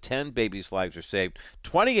means that 10 babies' lives are saved.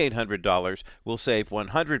 $2,800 will save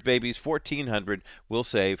 100 babies. $1,400 will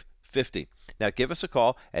save 50. Now give us a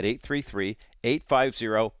call at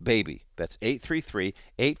 833-850-BABY. That's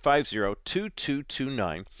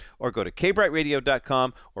 833-850-2229. Or go to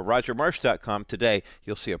kbrightradio.com or rogermarsh.com today.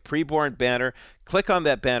 You'll see a preborn banner. Click on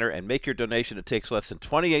that banner and make your donation. It takes less than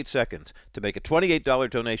 28 seconds to make a $28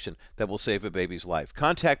 donation that will save a baby's life.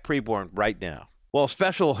 Contact Preborn right now. Well,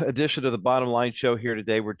 special edition of the Bottom Line Show here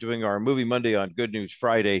today. We're doing our Movie Monday on Good News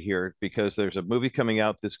Friday here because there's a movie coming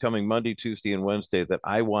out this coming Monday, Tuesday, and Wednesday that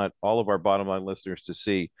I want all of our Bottom Line listeners to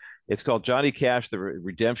see. It's called Johnny Cash, The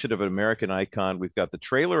Redemption of an American Icon. We've got the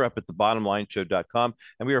trailer up at thebottomlineshow.com,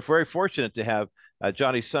 and we are very fortunate to have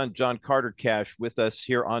Johnny's son, John Carter Cash, with us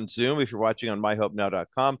here on Zoom. If you're watching on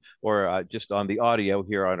myhopenow.com or just on the audio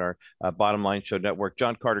here on our Bottom Line Show network.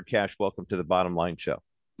 John Carter Cash, welcome to the Bottom Line Show.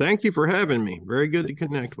 Thank you for having me. Very good to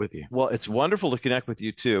connect with you. Well, it's wonderful to connect with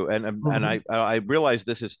you too. And I realize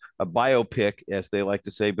this is a biopic, as they like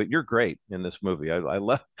to say, but you're great in this movie. I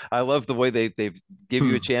love the way they give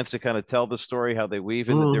you a chance to kind of tell the story, how they weave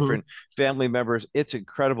in the different family members. It's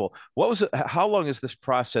incredible. How long has this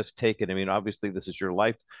process taken? I mean, obviously, this is your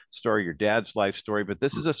life story, your dad's life story, but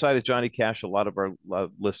this is a side of Johnny Cash a lot of our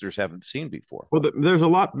listeners haven't seen before. Well, there's a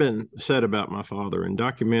lot been said about my father in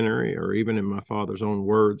documentary or even in my father's own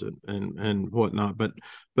words and whatnot. But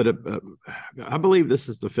I believe this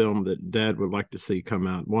is the film that Dad would like to see come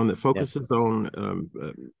out. One that focuses on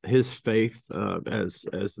his faith as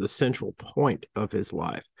the central point of his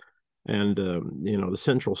life. And the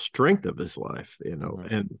central strength of his life,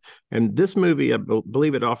 and this movie, I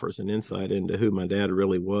believe it offers an insight into who my dad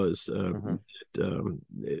really was.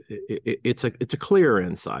 It's a clear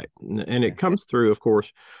insight, and it comes through, of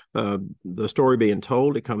course, the story being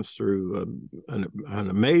told. It comes through an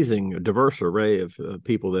amazing, diverse array of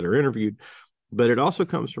people that are interviewed, but it also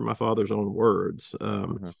comes from my father's own words.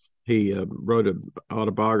 He wrote an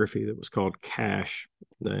autobiography that was called Cash,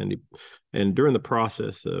 and during the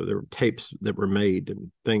process, there were tapes that were made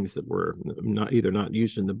and things that were not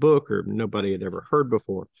used in the book or nobody had ever heard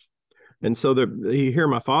before. And so you hear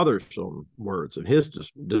my father's own words of his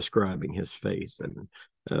describing his faith, and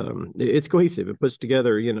it's cohesive. It puts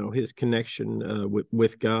together, his connection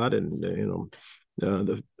with God, and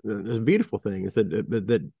the beautiful thing is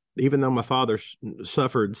that even though my father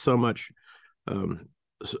suffered so much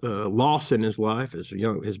loss in his life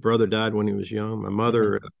his brother died when he was young. My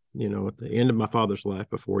mother, at the end of my father's life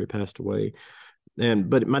before he passed away,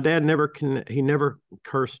 but my dad never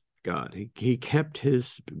cursed God. He kept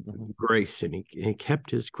his grace, and he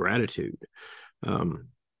kept his gratitude.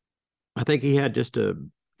 I think he had just a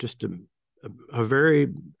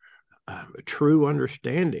very true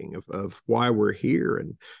understanding of why we're here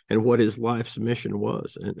and what his life's mission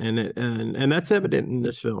was, and that's evident in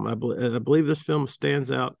this film. I believe this film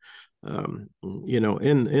stands out, in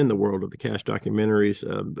the world of the Cash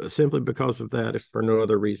documentaries, simply because of that, if for no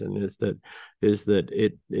other reason, is that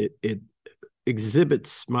it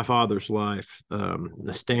exhibits my father's life,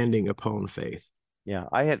 standing upon faith. Yeah,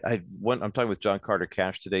 I'm talking with John Carter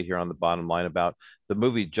Cash today here on the Bottom Line about the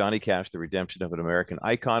movie Johnny Cash, The Redemption of an American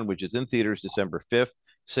Icon, which is in theaters December 5th,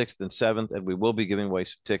 6th, and 7th. And we will be giving away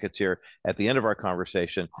some tickets here at the end of our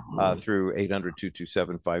conversation through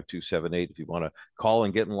 800-227-5278 if you want to call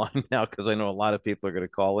and get in line now, because I know a lot of people are going to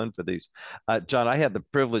call in for these. John, I had the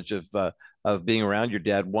privilege of being around your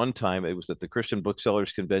dad one time. It was at the Christian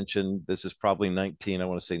Booksellers Convention. This is probably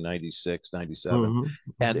 96, 97.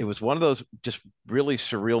 And it was one of those just really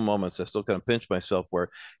surreal moments. I still kind of pinch myself, where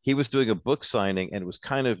he was doing a book signing and it was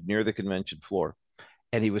kind of near the convention floor.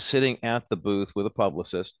 And he was sitting at the booth with a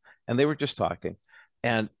publicist, and they were just talking,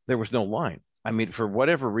 and there was no line. I mean, for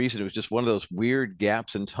whatever reason, it was just one of those weird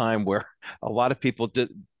gaps in time where a lot of people they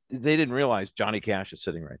didn't realize Johnny Cash is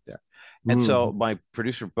sitting right there. And so my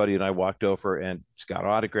producer buddy and I walked over and got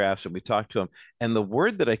autographs, and we talked to him. And the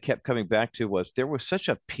word that I kept coming back to was, there was such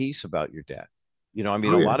a peace about your dad. A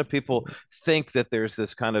lot of people think that there's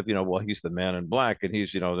this kind of, well, he's the man in black, and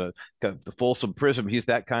he's, the Folsom Prism. He's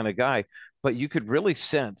that kind of guy. But you could really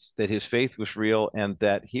sense that his faith was real and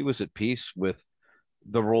that he was at peace with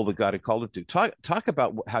the role that God had called him to. Talk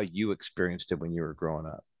about how you experienced him when you were growing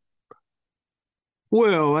up.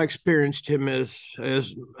 Well, I experienced him as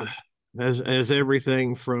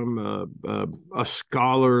everything from a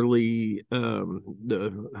scholarly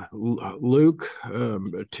Luke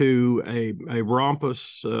to a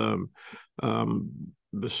rompous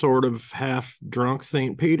sort of half drunk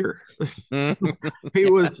St. Peter.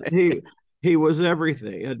 He was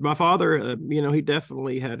everything. My father, he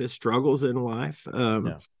definitely had his struggles in life,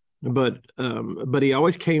 but he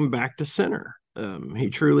always came back to center. He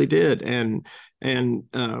truly did, and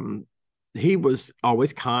he was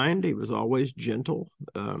always kind. He was always gentle.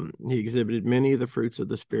 He exhibited many of the fruits of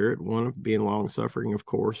the Spirit, one of being long-suffering, of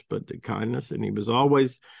course, but the kindness. And he was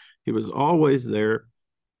always there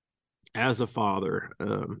as a father,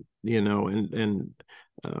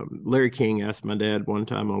 Larry King asked my dad one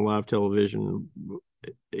time on live television,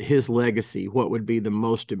 his legacy, what would be the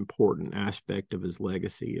most important aspect of his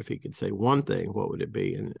legacy? If he could say one thing, what would it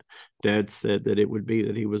be? And Dad said that it would be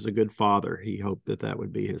that he was a good father. He hoped that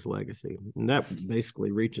would be his legacy. And that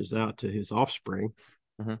basically reaches out to his offspring.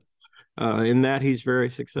 In that he's very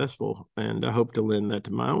successful, and I hope to lend that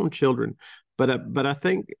to my own children. But I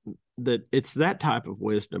think that it's that type of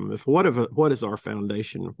wisdom. What is our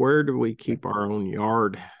foundation? Where do we keep our own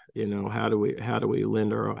yard? How do we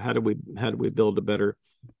lend how do we build a better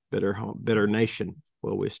nation?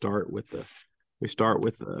 Well, we start with the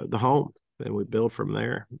the home, and we build from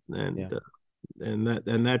there. And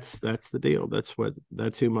that's the deal.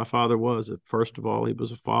 That's who my father was. First of all, he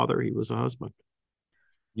was a father. He was a husband.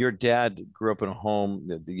 Your dad grew up in a home,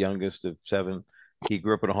 the youngest of 7 he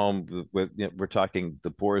grew up in a home with we're talking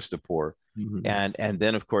the poorest of poor, Mm-hmm. and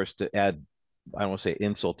then of course to add, I don't want to say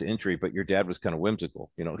insult to injury, but your dad was kind of whimsical,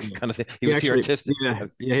 Yeah. kind of thing. He was the artistic. Yeah,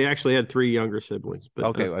 he actually had 3 younger siblings. But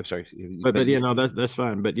Okay, I'm sorry, but no, that's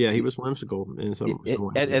fine. But yeah, he was whimsical in some ways.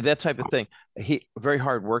 and that type of thing. He very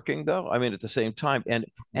hardworking though. I mean, at the same time,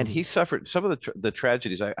 and he suffered some of the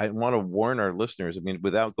tragedies. I want to warn our listeners. I mean,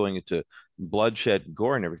 without going into bloodshed,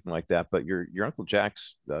 gore, and everything like that. But your Uncle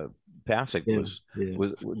Jack's passing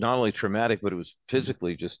was not only traumatic, but it was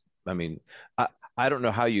physically just. I mean, I don't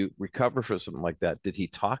know how you recover from something like that. Did he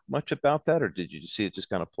talk much about that, or did you just see it just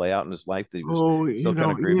kind of play out in his life that he was still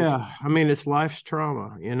kind of grieving? Yeah. I mean, it's life's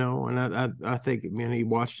trauma, and I think, I mean, he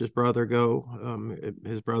watched his brother go.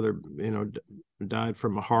 His brother, died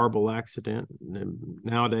from a horrible accident. And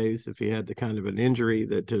nowadays, if he had the kind of an injury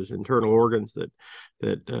that to his internal organs that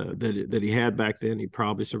he had back then, he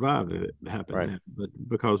probably survived if it happened. Right. But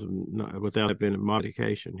because without being a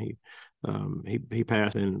modification, he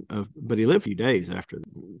passed in. But he lived a few days after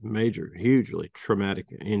the major, hugely traumatic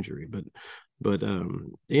injury. But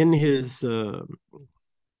in his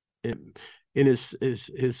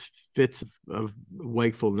his fits of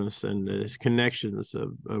wakefulness and his connections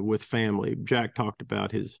with family, Jack talked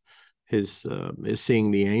about his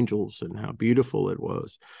seeing the angels and how beautiful it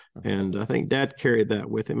was. And I think Dad carried that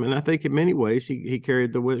with him. And I think in many ways he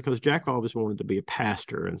carried because Jack always wanted to be a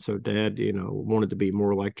pastor. And so Dad, wanted to be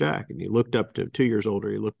more like Jack. And he looked up to 2 years older.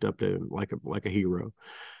 He looked up to him like a hero.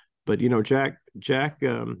 But, Jack,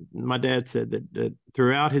 my dad said that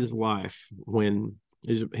throughout his life, when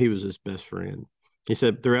he was his best friend, he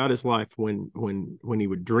said throughout his life, when he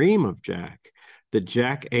would dream of Jack, that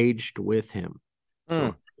Jack aged with him.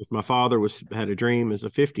 So if my father had a dream as a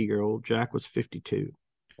 50-year-old, Jack was 52.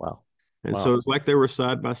 Wow. And so it's like they were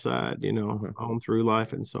side by side, on through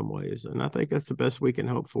life in some ways. And I think that's the best we can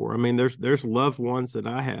hope for. I mean, there's loved ones that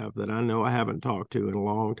I have that I know I haven't talked to in a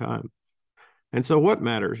long time. And so what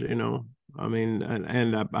matters, I mean,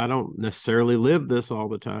 and I don't necessarily live this all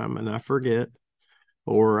the time, and I forget,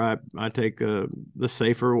 or I take the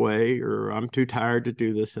safer way, or I'm too tired to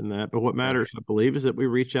do this and that. But what matters, I believe, is that we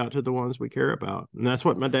reach out to the ones we care about. And that's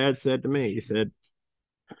what my dad said to me. He said,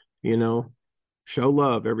 show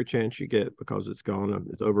love every chance you get, because it's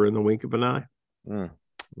over in the wink of an eye.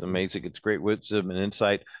 It's amazing. It's great wisdom and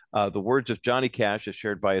insight. The words of Johnny Cash is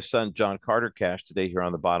shared by his son, John Carter Cash, today here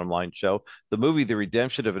on the Bottom Line Show. The movie, The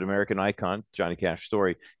Redemption of an American Icon, Johnny Cash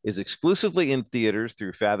story, is exclusively in theaters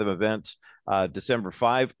through Fathom Events. December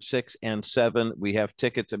 5, 6, and 7. We have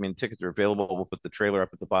tickets. I mean, tickets are available. We'll put the trailer up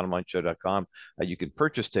at thebottomlineshow.com. You can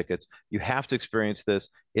purchase tickets. You have to experience this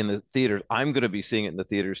in the theaters. I'm going to be seeing it in the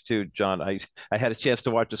theaters too, John. I had a chance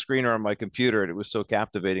to watch a screener on my computer, and it was so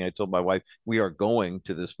captivating. I told my wife we are going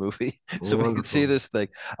to this movie so we can see this thing.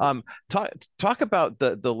 Talk about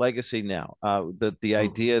the legacy now. The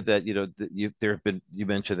idea that you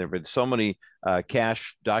mentioned there have been so many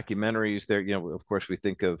Cash documentaries. There, of course, we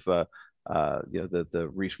think of the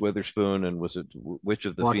Reese Witherspoon, and was it Witch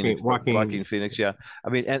of the Phoenix? Joaquin Phoenix. Yeah. I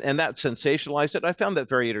mean, and that sensationalized it. I found that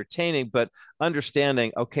very entertaining, but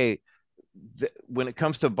understanding, okay, when it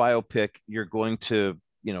comes to biopic, you're going to,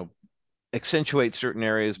 accentuate certain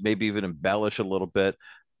areas, maybe even embellish a little bit.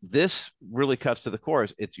 This really cuts to the core.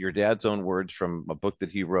 It's your dad's own words from a book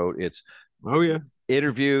that he wrote. It's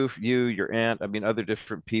interview you, your aunt, I mean, other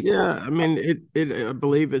different people. Yeah, I mean, I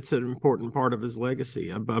believe it's an important part of his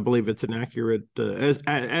legacy. I believe it's an accurate,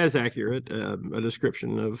 as accurate a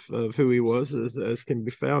description of who he was as can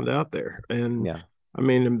be found out there. And yeah, I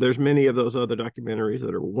mean, there's many of those other documentaries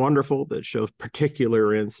that are wonderful that show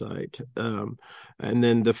particular insight. And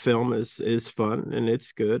then the film is fun and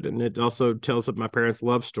it's good, and it also tells of my parents'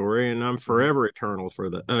 love story, and I'm forever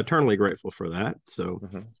eternally grateful for that. So.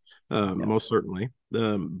 Most certainly.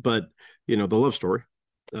 But the love story.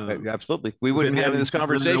 Absolutely. We wouldn't be having this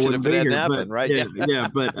conversation if it hadn't happened, right? Yeah.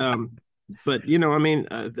 But I mean,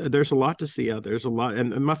 there's a lot to see out there. There's a lot,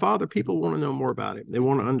 and my father, people want to know more about him. They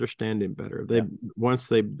want to understand him better. Once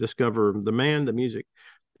they discover the man, the music,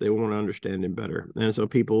 they want to understand him better. And so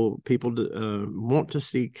people want to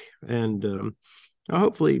seek, and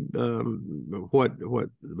hopefully, what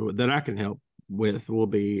that I can help with will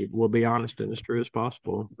be honest and as true as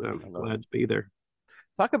possible. I'm glad to be there.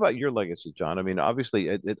 Talk about your legacy, John. I mean,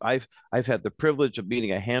 obviously, I've had the privilege of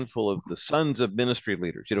meeting a handful of the sons of ministry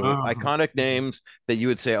leaders. Iconic names that you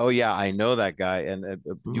would say, "Oh yeah, I know that guy," and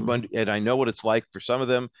I know what it's like for some of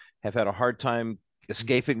them have had a hard time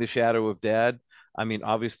escaping the shadow of Dad. I mean,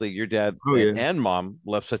 obviously, your dad Oh yeah. and mom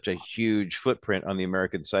left such a huge footprint on the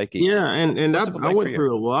American psyche. Yeah, and What's it I like for went you?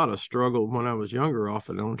 through a lot of struggle when I was younger, off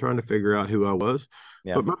and on, trying to figure out who I was.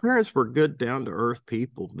 Yeah. But my parents were good, down to earth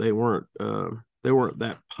people. They weren't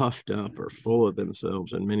that puffed up or full of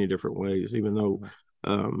themselves in many different ways. Even though,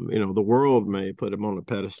 the world may put them on a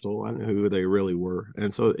pedestal, I knew who they really were,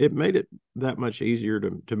 and so it made it that much easier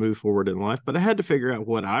to move forward in life. But I had to figure out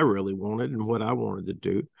what I really wanted and what I wanted to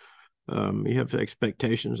do. You have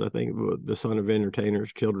expectations, I think, the son of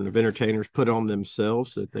entertainers, children of entertainers, put on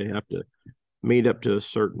themselves that they have to meet up to a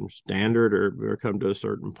certain standard or come to a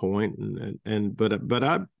certain point.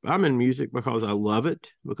 But I'm in music because I love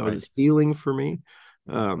it, because it's healing for me,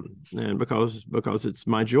 and because it's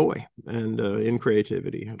my joy, and in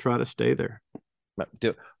creativity, I try to stay there.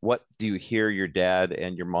 What do you hear your dad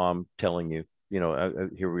and your mom telling you?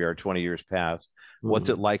 Here we are 20 years past. What's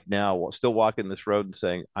it like now, still walking this road and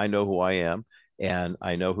saying, I know who I am and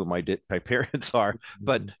I know who my parents are,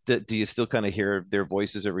 but do you still kind of hear their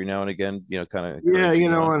voices every now and again, kind of? Yeah,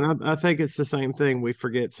 and I think it's the same thing. We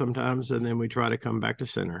forget sometimes, and then we try to come back to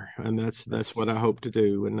center, and that's what I hope to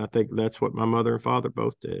do, and I think that's what my mother and father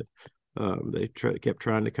both did. They kept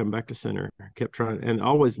trying to come back to center, kept trying, and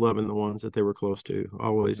always loving the ones that they were close to,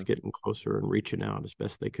 always getting closer and reaching out as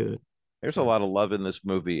best they could. There's a lot of love in this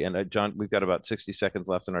movie. And John, we've got about 60 seconds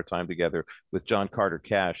left in our time together with John Carter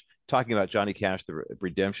Cash, talking about Johnny Cash, the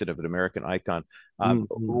redemption of an American icon.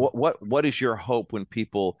 What is your hope when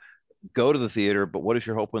people go to the theater, but what is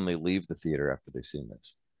your hope when they leave the theater after they've seen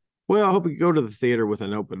this? Well, I hope you go to the theater with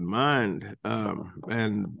an open mind,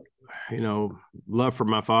 and, love for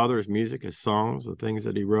my father, his music, his songs, the things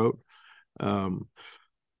that he wrote. A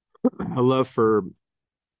love for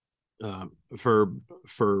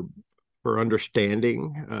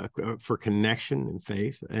understanding, for connection and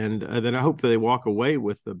faith. And then I hope that they walk away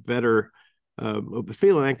with a better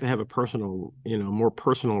feeling like they have a personal, more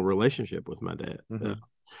personal relationship with my dad.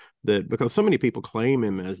 That because so many people claim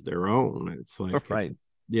him as their own. It's like, right.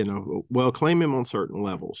 Well, claim him on certain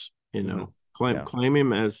levels, claim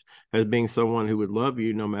him as being someone who would love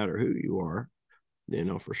you no matter who you are,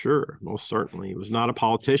 for sure. Most certainly. He was not a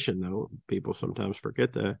politician, though. People sometimes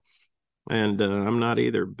forget that. And I'm not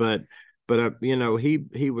either, but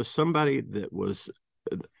he was somebody that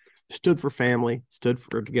stood for family, stood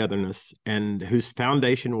for togetherness, and whose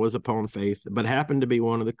foundation was upon faith, but happened to be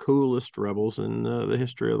one of the coolest rebels in the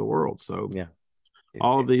history of the world. So yeah,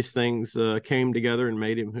 all of these things came together and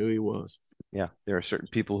made him who he was. Yeah, there are certain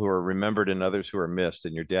people who are remembered and others who are missed,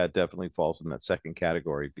 and your dad definitely falls in that second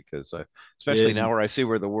category because, especially now where I see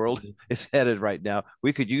where the world is headed right now,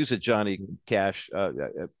 we could use a Johnny Cash.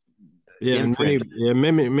 And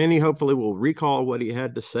many hopefully will recall what he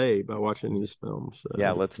had to say by watching these films.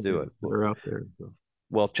 Let's do it. They're out there. So.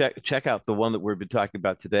 Well, check out the one that we've been talking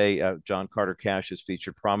about today. John Carter Cash is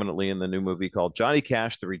featured prominently in the new movie called Johnny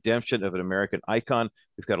Cash, The Redemption of an American Icon.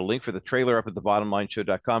 We've got a link for the trailer up at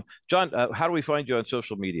thebottomlineshow.com. John, how do we find you on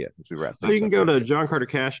social media as we wrap things You can up? go to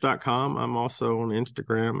johncartercash.com. I'm also on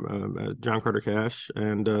Instagram, John Carter Cash,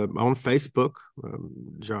 and on Facebook,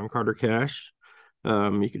 John Carter Cash.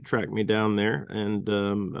 You can track me down there, and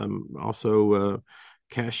I'm also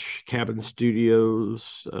Cash Cabin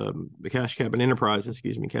Studios, Cash Cabin Enterprises,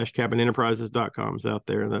 cashcabinenterprises.com is out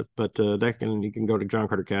there. You can go to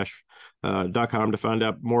johncartercash.com to find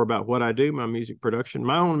out more about what I do, my music production,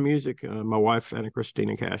 my own music, my wife Anna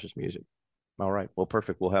Christina Cash's music. All right. Well,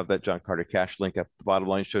 perfect. We'll have that John Carter Cash link up at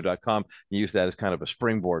thebottomlineshow.com and use that as kind of a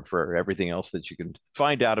springboard for everything else that you can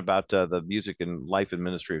find out about the music and life and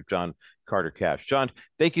ministry of John Carter Cash. John,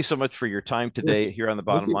 thank you so much for your time today here on The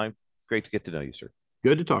Bottom Line. Great to get to know you, sir.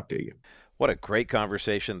 Good to talk to you. What a great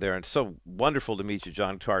conversation there, and so wonderful to meet you,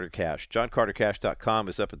 John Carter Cash. JohnCarterCash.com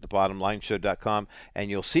is up at thebottomlineshow.com, and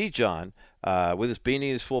you'll see John with his beanie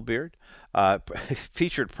and his full beard,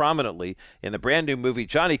 featured prominently in the brand new movie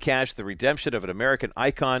Johnny Cash, The Redemption of an American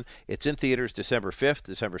Icon. It's in theaters December 5th,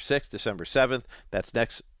 December 6th, December 7th. That's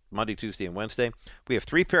next Monday, Tuesday, and Wednesday. We have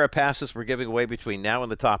 3 pair of passes we're giving away between now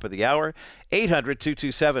and the top of the hour.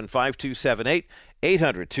 800-227-5278.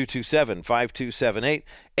 800-227-5278.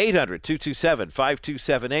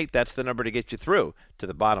 800-227-5278. That's the number to get you through to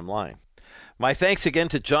the bottom line. My thanks again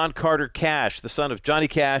to John Carter Cash, the son of Johnny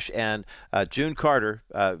Cash and June Carter.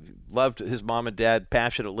 Loved his mom and dad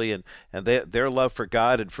passionately, and their love for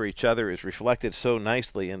God and for each other is reflected so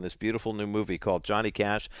nicely in this beautiful new movie called Johnny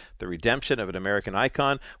Cash, The Redemption of an American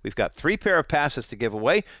Icon. We've got 3 pair of passes to give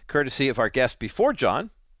away, courtesy of our guest before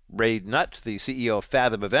John, Ray Nutt, the CEO of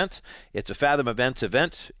Fathom Events. It's a Fathom Events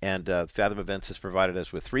event, and Fathom Events has provided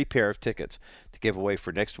us with 3 pair of tickets to give away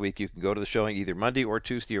for next week. You can go to the showing either Monday or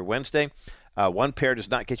Tuesday or Wednesday. One pair does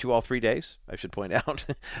not get you all 3 days, I should point out,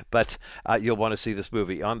 but you'll want to see this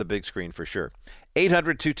movie on the big screen for sure.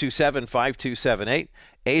 800-227-5278,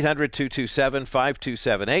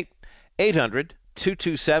 800-227-5278,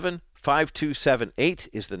 800-227-5278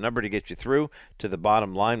 is the number to get you through to the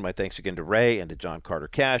bottom line. My thanks again to Ray and to John Carter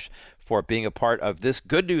Cash for being a part of this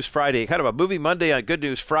Good News Friday, kind of a Movie Monday on Good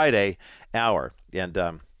News Friday hour. And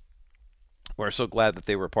we're so glad that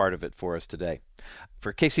they were part of it for us today.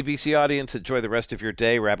 For KCBC audience, enjoy the rest of your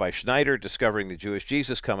day. Rabbi Schneider, Discovering the Jewish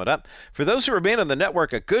Jesus, coming up. For those who remain on the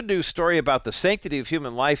network, a good news story about the sanctity of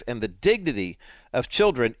human life and the dignity of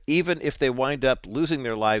children, even if they wind up losing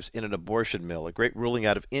their lives in an abortion mill. A great ruling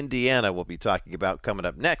out of Indiana we'll be talking about coming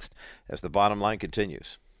up next as the bottom line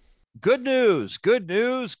continues. Good news, good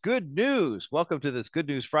news, good news. Welcome to this Good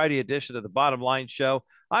News Friday edition of the Bottom Line Show.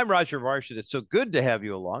 I'm Roger Marsh, and it's so good to have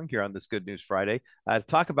you along here on this Good News Friday to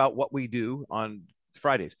talk about what we do on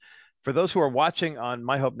Fridays. For those who are watching on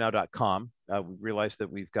myhopenow.com, we realize that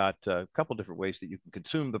we've got a couple different ways that you can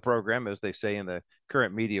consume the program, as they say in the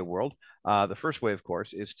current media world. The first way, of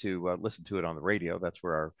course, is to listen to it on the radio. That's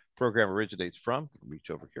where our program originates from. Reach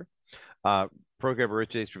over here. Program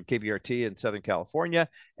originates from KBRT in Southern California,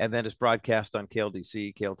 and then is broadcast on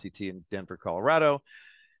KLDC, KLTT in Denver, Colorado,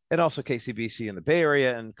 and also KCBC in the Bay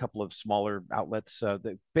Area, and a couple of smaller outlets.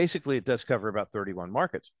 That basically, it does cover about 31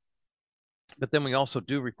 markets. But then we also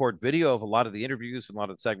do record video of a lot of the interviews and a lot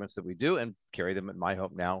of the segments that we do and carry them at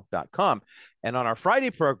myhopenow.com. And on our Friday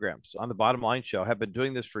programs on the Bottom Line Show, have been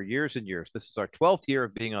doing this for years and years. This is our 12th year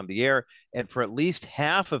of being on the air. And for at least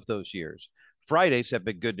half of those years, Fridays have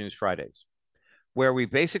been Good News Fridays, where we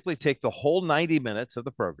basically take the whole 90 minutes of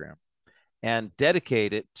the program and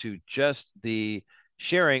dedicate it to just the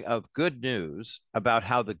sharing of good news about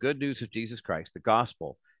how the good news of Jesus Christ, the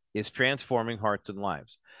gospel, is transforming hearts and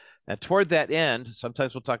lives. And toward that end,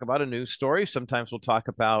 sometimes we'll talk about a news story. Sometimes we'll talk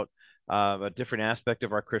about a different aspect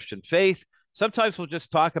of our Christian faith. Sometimes we'll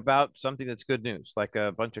just talk about something that's good news, like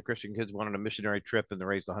a bunch of Christian kids went on a missionary trip and they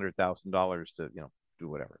raised $100,000 to, do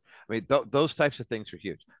whatever. I mean, those types of things are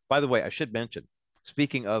huge. By the way, I should mention,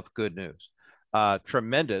 speaking of good news,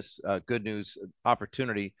 tremendous good news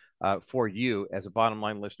opportunity for you as a bottom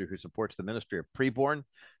line listener who supports the ministry of Preborn.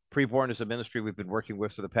 Preborn is a ministry we've been working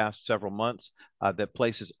with for the past several months that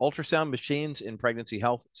places ultrasound machines in pregnancy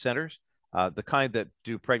health centers, the kind that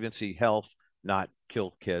do pregnancy health, not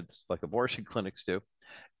kill kids like abortion clinics do.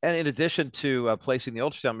 And in addition to placing the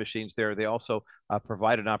ultrasound machines there, they also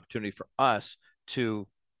provide an opportunity for us to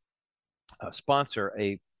sponsor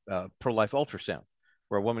a pro-life ultrasound,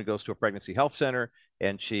 where a woman goes to a pregnancy health center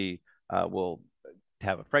and she will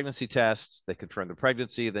have a pregnancy test. They confirm the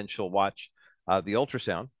pregnancy, then she'll watch the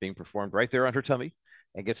ultrasound being performed right there on her tummy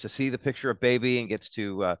and gets to see the picture of baby and gets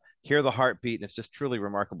to hear the heartbeat. And it's just truly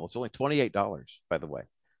remarkable. It's only $28, by the way,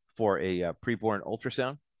 for a preborn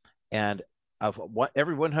ultrasound. And of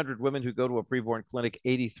every 100 women who go to a preborn clinic,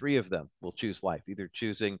 83 of them will choose life, either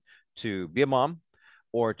choosing to be a mom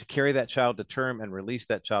or to carry that child to term and release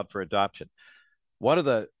that child for adoption. One of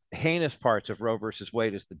the heinous parts of Roe versus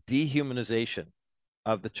Wade is the dehumanization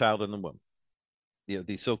of the child in the womb.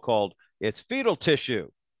 The so-called, it's fetal tissue,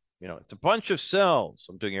 it's a bunch of cells.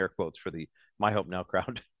 I'm doing air quotes for the My Hope Now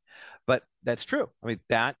crowd, but that's true. I mean,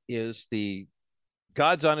 that is the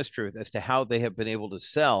God's honest truth as to how they have been able to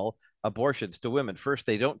sell abortions to women. First,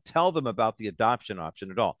 they don't tell them about the adoption option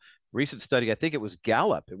at all. Recent study, I think it was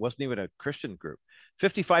Gallup, it wasn't even a Christian group,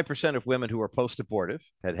 55% of women who were post-abortive,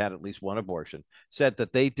 had had at least one abortion, said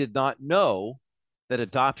that they did not know that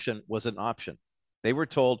adoption was an option. They were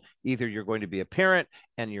told either you're going to be a parent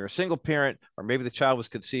and you're a single parent, or maybe the child was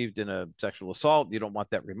conceived in a sexual assault. You don't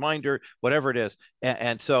want that reminder, whatever it is.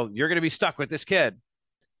 And so you're going to be stuck with this kid,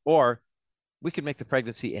 or we can make the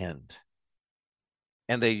pregnancy end.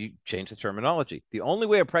 And they change the terminology. The only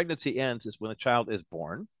way a pregnancy ends is when a child is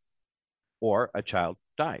born or a child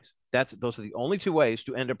dies. Those are the only two ways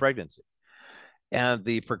to end a pregnancy. And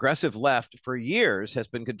the progressive left for years has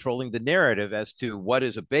been controlling the narrative as to what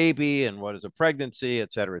is a baby and what is a pregnancy,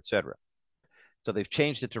 et cetera, et cetera. So they've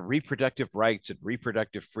changed it to reproductive rights and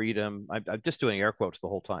reproductive freedom. I'm just doing air quotes the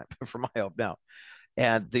whole time for My Hope Now.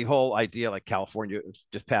 And the whole idea, like California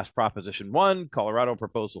just passed Proposition 1, Colorado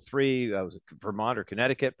Proposal 3, was it Vermont or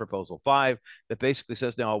Connecticut Proposal 5, that basically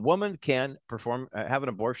says now a woman can have an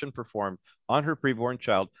abortion performed on her preborn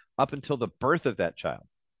child up until the birth of that child.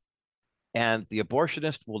 And the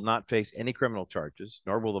abortionist will not face any criminal charges,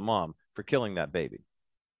 nor will the mom, for killing that baby.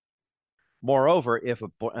 Moreover, if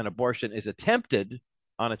an abortion is attempted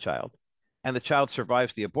on a child and the child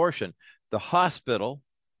survives the abortion, the hospital,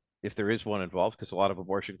 if there is one involved, because a lot of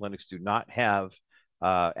abortion clinics do not have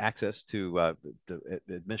access to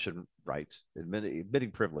admission rights,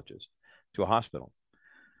 admitting privileges to a hospital.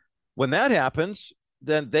 When that happens,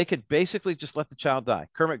 then they could basically just let the child die.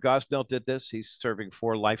 Kermit Gosnell did this. He's serving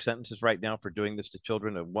 4 life sentences right now for doing this to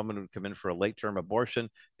children. A woman would come in for a late-term abortion.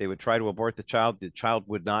 They would try to abort the child. The child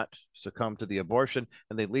would not succumb to the abortion,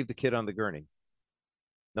 and they'd leave the kid on the gurney.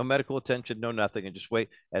 No medical attention, no nothing, and just wait.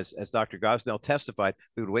 As Dr. Gosnell testified,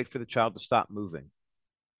 we would wait for the child to stop moving.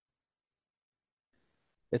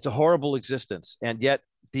 It's a horrible existence, and yet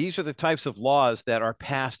these are the types of laws that are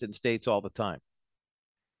passed in states all the time.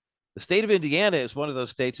 The state of Indiana is one of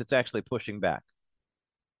those states that's actually pushing back.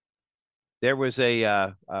 There was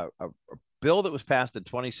a bill that was passed in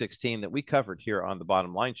 2016 that we covered here on the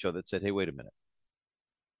Bottom Line show that said, hey, wait a minute.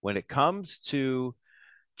 When it comes to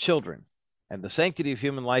children and the sanctity of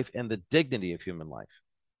human life and the dignity of human life,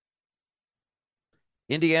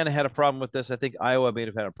 Indiana had a problem with this. I think Iowa may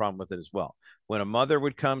have had a problem with it as well. When a mother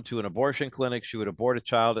would come to an abortion clinic, she would abort a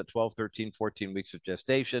child at 12, 13, 14 weeks of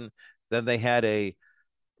gestation. Then they had a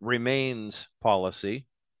remains policy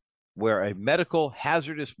where a medical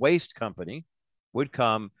hazardous waste company would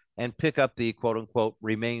come and pick up the quote unquote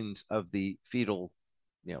remains of the fetal,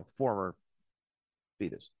 former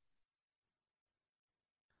fetus.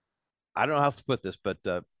 I don't know how to put this, but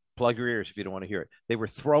plug your ears if you don't want to hear it. They were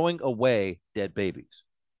throwing away dead babies,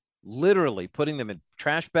 literally putting them in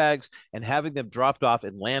trash bags and having them dropped off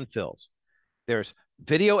in landfills. There's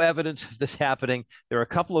video evidence of this happening. There are a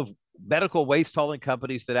couple of medical waste hauling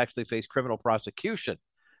companies that actually face criminal prosecution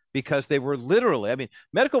because they were literally,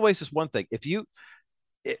 medical waste is one thing. If you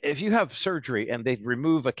have surgery and they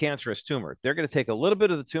remove a cancerous tumor, they're going to take a little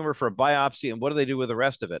bit of the tumor for a biopsy, and what do they do with the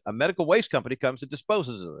rest of it? A medical waste company comes and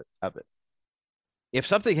disposes of it. If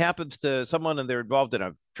something happens to someone and they're involved in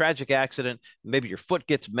a tragic accident, maybe your foot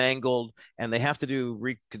gets mangled and they have to do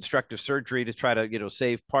reconstructive surgery to try to,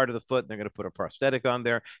 save part of the foot, and they're going to put a prosthetic on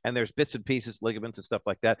there, and there's bits and pieces, ligaments and stuff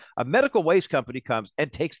like that. A medical waste company comes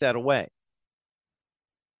and takes that away.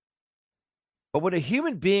 But when a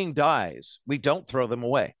human being dies, we don't throw them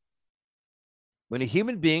away. When a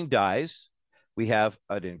human being dies, we have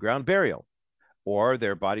an in-ground burial, or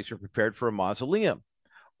their bodies are prepared for a mausoleum,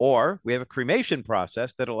 or we have a cremation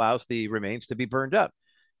process that allows the remains to be burned up.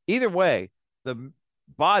 Either way, the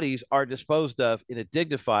bodies are disposed of in a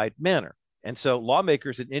dignified manner. And so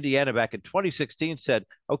lawmakers in Indiana back in 2016 said,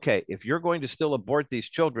 okay, if you're going to still abort these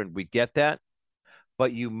children, we get that,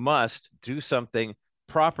 but you must do something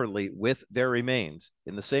properly with their remains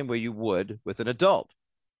in the same way you would with an adult.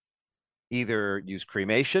 Either use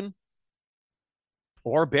cremation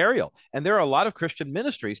or burial. And there are a lot of Christian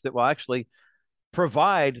ministries that will actually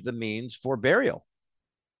provide the means for burial.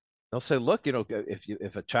 They'll say, look,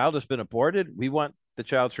 if a child has been aborted, we want the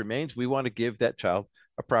child's remains. We want to give that child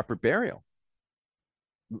a proper burial.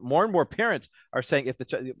 More and more parents are saying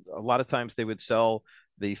a lot of times they would sell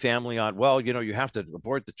the family on, you have to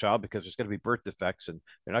abort the child because there's going to be birth defects and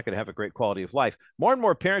they're not going to have a great quality of life. More and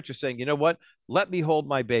more parents are saying, you know what? Let me hold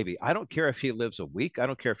my baby. I don't care if he lives a week. I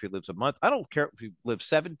don't care if he lives a month. I don't care if he lives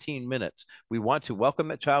 17 minutes. We want to welcome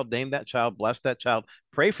that child, name that child, bless that child,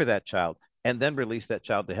 pray for that child, and then release that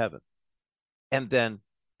child to heaven. And then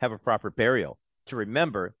have a proper burial to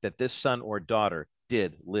remember that this son or daughter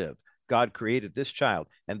did live. God created this child,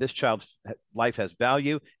 and this child's life has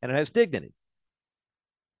value and it has dignity.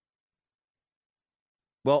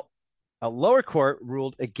 Well, a lower court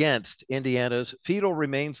ruled against Indiana's fetal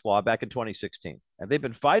remains law back in 2016, and they've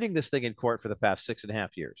been fighting this thing in court for the past 6.5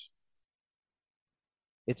 years.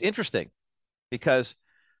 It's interesting because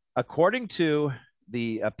according to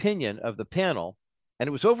the opinion of the panel, and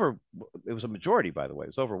it was a majority, by the way, it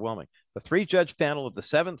was overwhelming. The 3-judge panel of the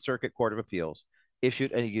 7th Circuit Court of Appeals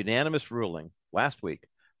issued a unanimous ruling last week,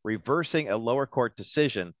 reversing a lower court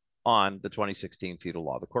decision on the 2016 fetal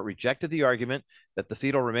law. The court rejected the argument that the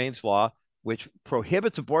fetal remains law, which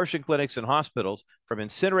prohibits abortion clinics and hospitals from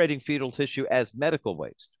incinerating fetal tissue as medical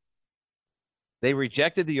waste. They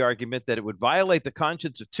rejected the argument that it would violate the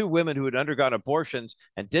conscience of 2 women who had undergone abortions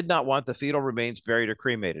and did not want the fetal remains buried or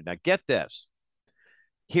cremated. Now get this.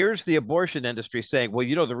 Here's the abortion industry saying, well,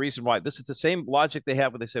 the reason why. This is the same logic they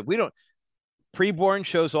have when they said, preborn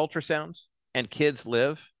shows ultrasounds and kids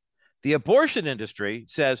live. The abortion industry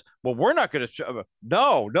says, well, we're not going to show,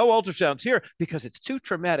 no ultrasounds here because it's too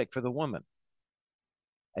traumatic for the woman.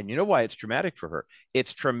 And you know why it's traumatic for her?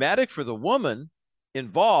 It's traumatic for the woman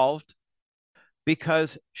involved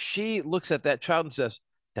because she looks at that child and says,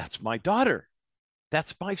 that's my daughter.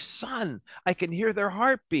 That's my son. I can hear their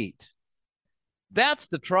heartbeat. That's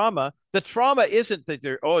the trauma. The trauma isn't that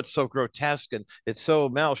it's so grotesque and it's so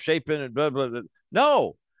malshapen and blah, blah, blah.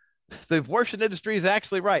 No, The abortion industry is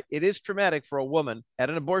actually right. It is traumatic for a woman at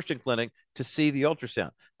an abortion clinic to see the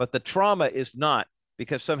ultrasound, but the trauma is not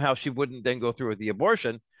because somehow she wouldn't then go through with the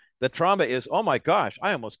abortion. The trauma is, oh my gosh,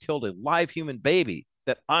 I almost killed a live human baby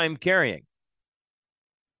that I'm carrying.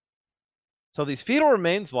 So these fetal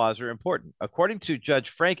remains laws are important. According to Judge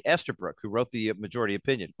Frank Estabrook, who wrote the majority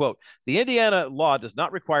opinion, quote, the Indiana law does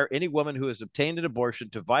not require any woman who has obtained an abortion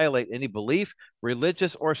to violate any belief,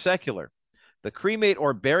 religious or secular. The cremate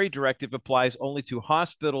or bury directive applies only to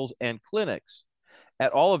hospitals and clinics.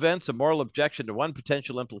 At all events, a moral objection to one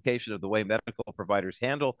potential implication of the way medical providers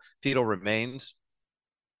handle fetal remains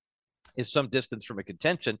is some distance from a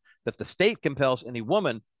contention that the state compels any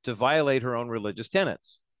woman to violate her own religious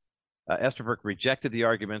tenets. Estabrook rejected the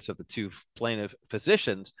arguments of the two plaintiff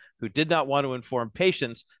physicians who did not want to inform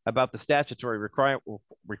patients about the statutory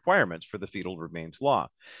requirements for the fetal remains law.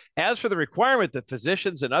 As for the requirement that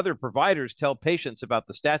physicians and other providers tell patients about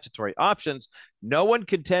the statutory options, no one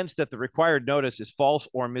contends that the required notice is false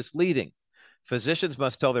or misleading. Physicians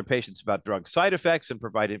must tell their patients about drug side effects and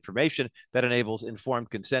provide information that enables informed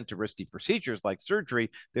consent to risky procedures like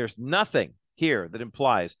surgery. There's nothing here that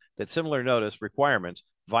implies that similar notice requirements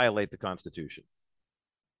violate the Constitution.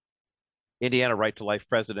 Indiana Right to Life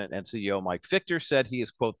President and CEO Mike Fichter said he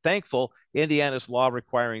is, quote, thankful Indiana's law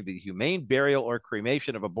requiring the humane burial or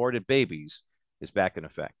cremation of aborted babies is back in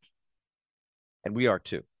effect. And we are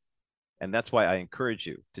too. And that's why I encourage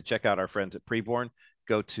you to check out our friends at Preborn.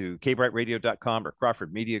 Go to kbrightradio.com or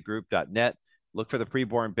crawfordmediagroup.net. Look for the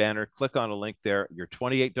Preborn banner. Click on a link there. Your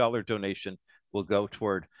 $28 donation will go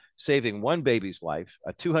toward saving one baby's life.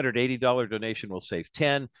 A $280 donation will save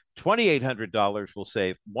 10. $2,800 will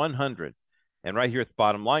save 100. And right here at the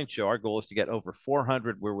Bottom Line Show, our goal is to get over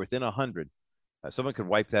 400. We're within 100. Someone could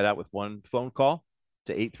wipe that out with one phone call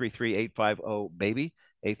to 833-850-BABY,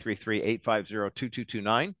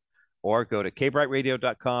 833-850-2229, or go to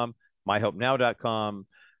kbrightradio.com, myhopenow.com,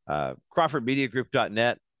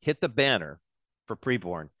 crawfordmediagroup.net, hit the banner for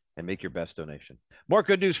Preborn, and make your best donation. More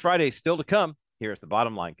Good News Friday still to come. Here as the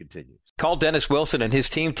Bottom Line continues. Call Dennis Wilson and his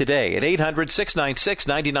team today at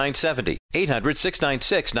 800-696-9970.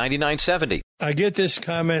 800-696-9970. I get this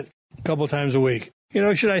comment a couple times a week.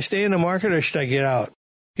 Should I stay in the market or should I get out?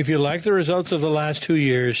 If you like the results of the last 2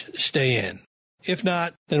 years, stay in. If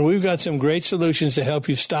not, then we've got some great solutions to help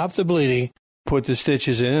you stop the bleeding, put the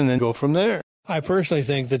stitches in, and then go from there. I personally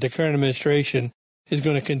think that the current administration is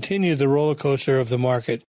going to continue the roller coaster of the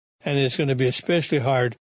market, and it's going to be especially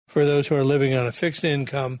hard for those who are living on a fixed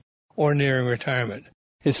income or nearing retirement.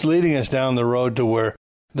 It's leading us down the road to where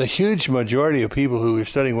the huge majority of people who are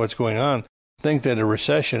studying what's going on think that a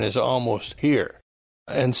recession is almost here.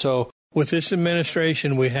 And so with this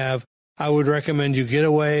administration we have, I would recommend you get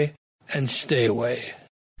away and stay away.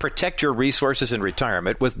 Protect your resources in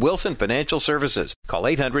retirement with Wilson Financial Services. Call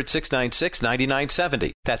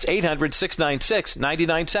 800-696-9970. That's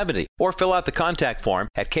 800-696-9970. Or fill out the contact form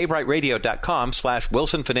at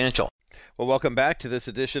kbrightradio.com/Wilson Financial. Well, welcome back to this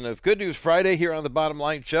edition of Good News Friday here on the Bottom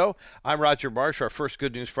Line Show. I'm Roger Marsh, our first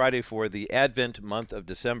Good News Friday for the Advent month of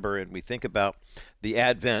December, and we think about the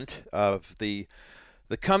advent of the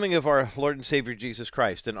coming of our Lord and Savior Jesus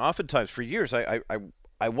Christ. And oftentimes, for years, I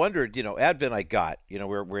wondered, Advent I got,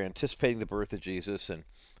 we're anticipating the birth of Jesus, and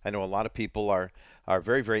I know a lot of people are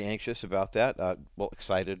very, very anxious about that,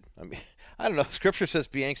 excited. I mean, I don't know, Scripture says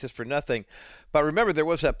be anxious for nothing, but remember there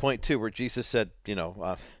was that point too where Jesus said,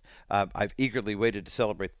 I've eagerly waited to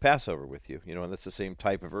celebrate the Passover with you, and that's the same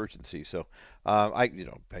type of urgency. So I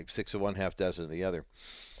 6 of one, half dozen of the other.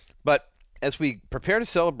 But as we prepare to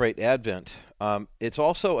celebrate Advent, it's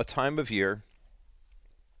also a time of year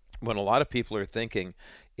when a lot of people are thinking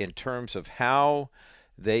in terms of how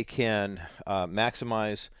they can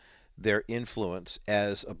maximize their influence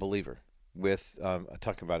as a believer with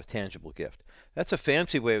talking about a tangible gift. That's a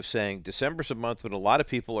fancy way of saying December's a month when a lot of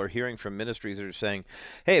people are hearing from ministries that are saying,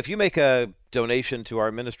 hey, if you make a donation to our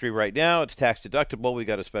ministry right now, it's tax deductible, we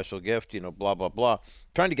got a special gift, blah, blah, blah,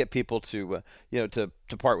 trying to get people to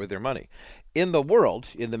part with their money. In the world,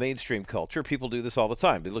 in the mainstream culture, people do this all the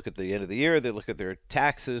time. They look at the end of the year, they look at their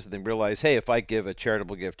taxes, and they realize, hey, if I give a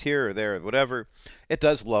charitable gift here or there or whatever, it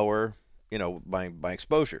does lower, my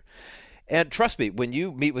exposure. And trust me, when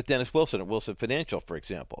you meet with Dennis Wilson at Wilson Financial, for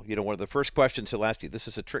example, one of the first questions he'll ask you, this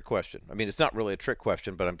is a trick question. I mean, it's not really a trick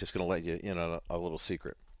question, but I'm just going to let you in on a little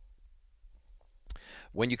secret.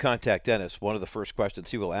 When you contact Dennis, one of the first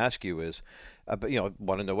questions he will ask you is,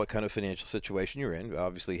 want to know what kind of financial situation you're in.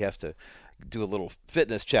 Obviously, he has to do a little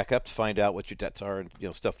fitness checkup to find out what your debts are and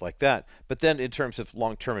stuff like that. But then in terms of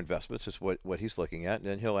long-term investments is what he's looking at. And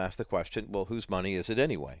then he'll ask the question, well, whose money is it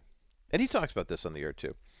anyway? And he talks about this on the air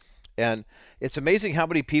too. And it's amazing how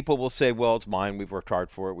many people will say, well, it's mine, we've worked hard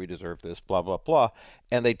for it, we deserve this, blah, blah, blah.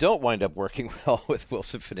 And they don't wind up working well with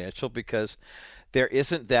Wilson Financial because there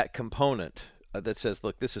isn't that component that says,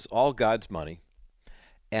 look, this is all God's money,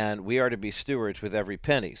 and we are to be stewards with every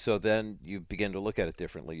penny. So then you begin to look at it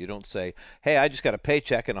differently. You don't say, hey, I just got a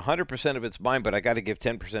paycheck and 100% of it's mine, but I got to give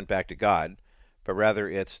 10% back to God. But rather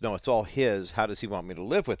it's, no, it's all his. How does he want me to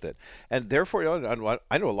live with it? And therefore,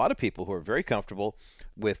 I know a lot of people who are very comfortable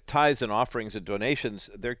with tithes and offerings and donations.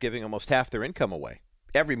 They're giving almost half their income away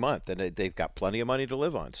every month, and they've got plenty of money to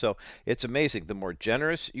live on. So it's amazing. The more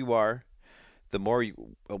generous you are, the more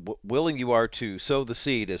willing you are to sow the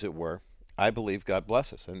seed, as it were, I believe God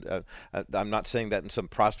blesses. And I'm not saying that in some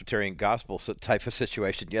Presbyterian gospel type of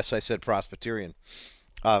situation. Yes, I said Presbyterian.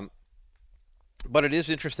 But it is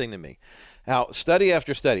interesting to me. Now, study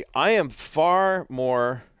after study, I am far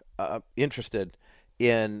more interested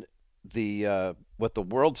in the what the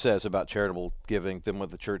world says about charitable giving than what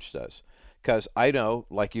the church does. Because I know,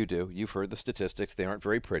 like you do, you've heard the statistics, they aren't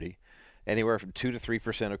very pretty. Anywhere from 2 to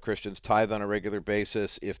 3% of Christians tithe on a regular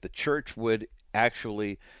basis. If the church would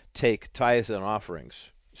actually take tithes and offerings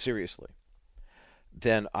seriously,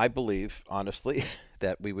 then I believe, honestly,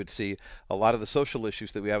 that we would see a lot of the social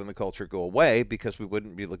issues that we have in the culture go away because we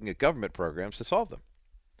wouldn't be looking at government programs to solve them.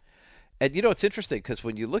 And, it's interesting because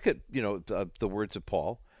when you look at, the words of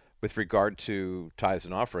Paul with regard to tithes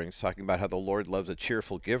and offerings, talking about how the Lord loves a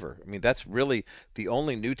cheerful giver. I mean, that's really the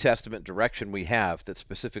only New Testament direction we have that's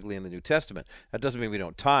specifically in the New Testament. That doesn't mean we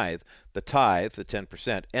don't tithe. The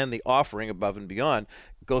 10%, and the offering above and beyond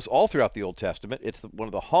goes all throughout the Old Testament. It's one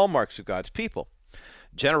of the hallmarks of God's people.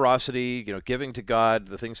 Generosity, giving to God,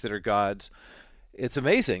 the things that are God's. It's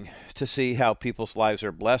amazing to see how people's lives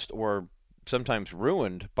are blessed or sometimes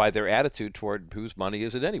ruined by their attitude toward whose money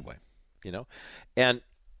is it anyway, And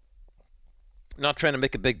not trying to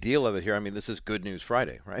make a big deal of it here. I mean, this is Good News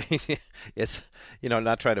Friday, right? It's,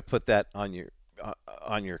 not trying to put that on your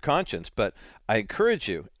conscience, but I encourage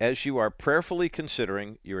you, as you are prayerfully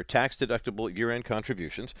considering your tax-deductible year-end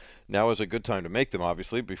contributions, now is a good time to make them,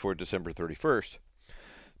 obviously, before December 31st,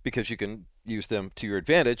 because you can use them to your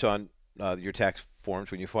advantage on your tax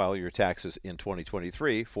forms when you file your taxes in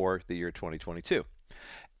 2023 for the year 2022.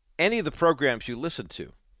 Any of the programs you listen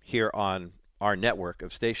to here on our network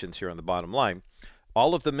of stations here on the Bottom Line,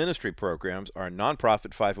 all of the ministry programs are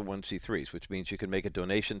nonprofit 501c3s, which means you can make a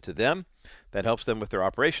donation to them. That helps them with their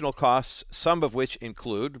operational costs, some of which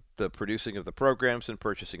include the producing of the programs and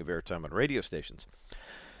purchasing of airtime on radio stations.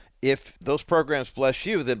 If those programs bless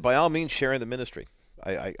you, then by all means share in the ministry.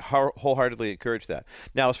 I wholeheartedly encourage that.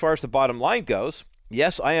 Now, as far as the Bottom Line goes,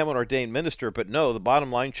 yes, I am an ordained minister, but no, the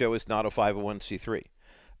Bottom Line show is not a 501c3.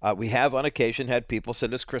 We have on occasion had people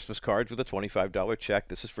send us Christmas cards with a $25 check.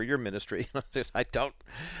 This is for your ministry. I don't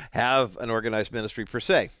have an organized ministry per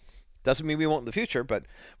se. Doesn't mean we won't in the future, but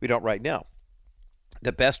we don't right now.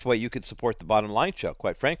 The best way you could support the Bottom Line show,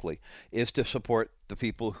 quite frankly, is to support the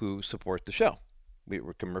people who support the show. We're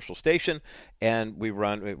a commercial station, and we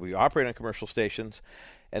operate on commercial stations.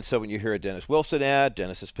 And so when you hear a Dennis Wilson ad,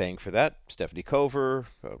 Dennis is paying for that. Stephanie Cover,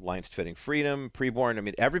 Lions Defending Freedom, Preborn. I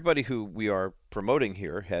mean, everybody who we are promoting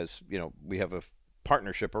here has, we have a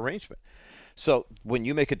partnership arrangement. So when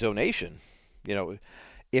you make a donation,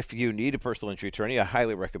 if you need a personal injury attorney, I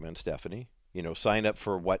highly recommend Stephanie. Sign up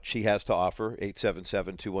for what she has to offer,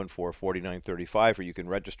 877-214-4935, or you can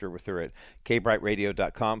register with her at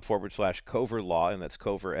kbrightradio.com/Cover Law, and that's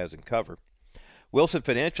Cover as in cover. Wilson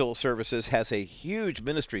Financial Services has a huge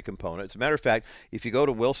ministry component. As a matter of fact, if you go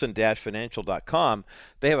to wilson-financial.com,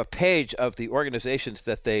 they have a page of the organizations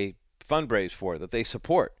that they fundraise for, that they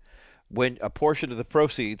support, when a portion of the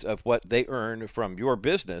proceeds of what they earn from your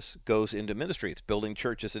business goes into ministry. It's building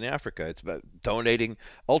churches in Africa. It's about donating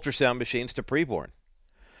ultrasound machines to Preborn.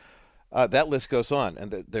 That list goes on,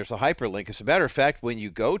 and there's a hyperlink. As a matter of fact, when you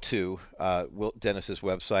go to Dennis's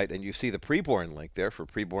website and you see the Preborn link there for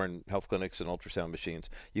Preborn health clinics and ultrasound machines,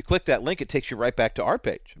 you click that link, it takes you right back to our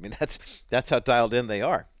page. I mean, that's how dialed in they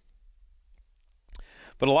are.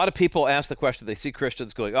 But a lot of people ask the question, they see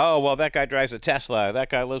Christians going, oh, well, that guy drives a Tesla, or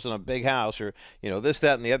that guy lives in a big house, or, this,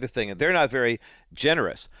 that, and the other thing, and they're not very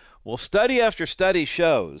generous. Well, study after study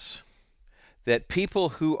shows that people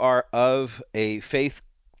who are of a faith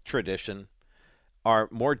tradition are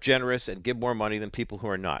more generous and give more money than people who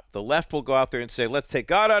are not. The left will go out there and say, let's take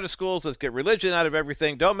God out of schools, let's get religion out of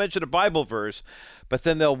everything, don't mention a Bible verse, but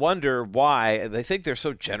then they'll wonder why, and they think they're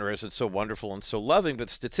so generous and so wonderful and so loving,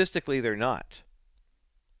 but statistically they're not.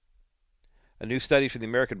 A new study from the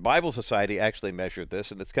American Bible Society actually measured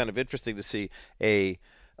this, and it's kind of interesting to see a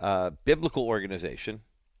biblical organization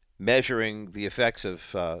measuring the effects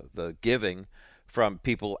of the giving from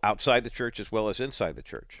people outside the church as well as inside the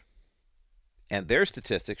church. And their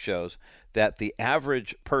statistic shows that the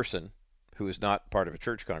average person who is not part of a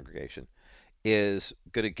church congregation is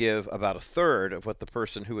going to give about a third of what the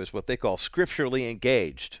person who is what they call scripturally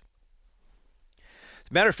engaged.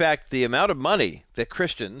 As a matter of fact, the amount of money that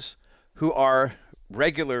Christians who are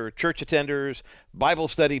regular church attenders, Bible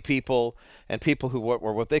study people, and people who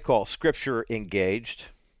were what they call scripture engaged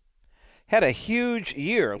had a huge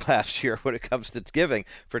year last year when it comes to giving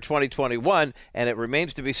for 2021, and it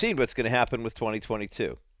remains to be seen what's going to happen with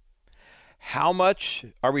 2022. How much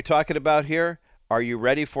are we talking about here? Are you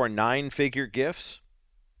ready for 9-figure gifts?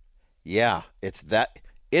 Yeah,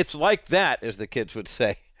 it's like that, as the kids would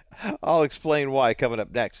say. I'll explain why coming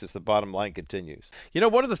up next as the bottom line continues. You know,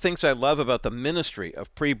 one of the things I love about the ministry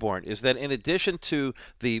of preborn is that in addition to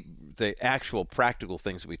the actual practical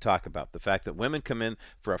things that we talk about, the fact that women come in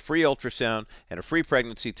for a free ultrasound and a free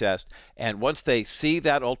pregnancy test, and once they see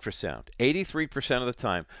that ultrasound, 83% of the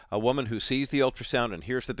time, a woman who sees the ultrasound and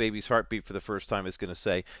hears the baby's heartbeat for the first time is going to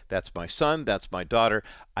say, that's my son, that's my daughter,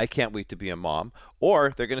 I can't wait to be a mom.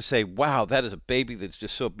 Or they're going to say, wow, that is a baby that's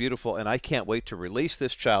just so beautiful, and I can't wait to release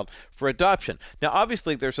this child for adoption. Now,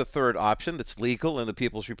 obviously, there's a third option that's legal in the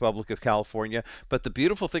People's Republic of California, but the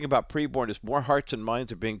beautiful thing about preborn is more hearts and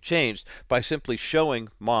minds are being changed by simply showing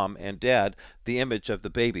mom and dad the image of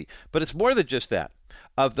the baby. But it's more than just that.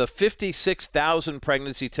 Of the 56,000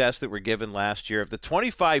 pregnancy tests that were given last year, of the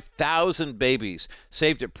 25,000 babies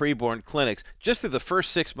saved at preborn clinics just through the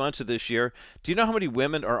first 6 months of this year, do you know how many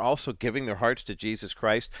women are also giving their hearts to Jesus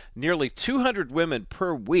Christ? Nearly 200 women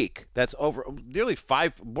per week. That's over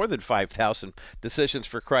more than 5,000 decisions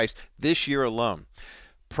for Christ this year alone.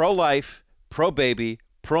 Pro-life, pro-baby,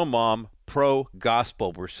 pro-mom,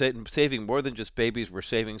 pro-gospel. We're saving more than just babies. We're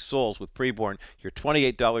saving souls with preborn. Your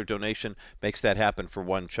 $28 donation makes that happen for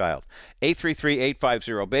one child.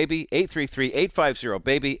 833-850-BABY,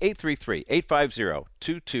 833-850-BABY,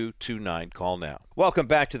 833-850-2229. Call now. Welcome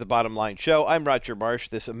back to the Bottom Line Show. I'm Roger Marsh.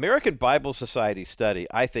 This American Bible Society study,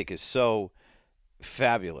 I think, is so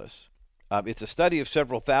fabulous. It's a study of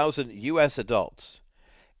several thousand U.S. adults.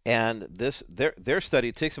 And their study,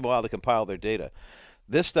 it takes them a while to compile their data.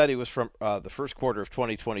 This study was from the first quarter of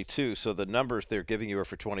 2022, so the numbers they're giving you are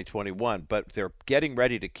for 2021, but they're getting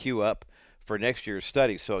ready to queue up for next year's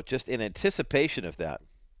study. So just in anticipation of that,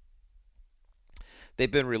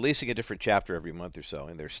 they've been releasing a different chapter every month or so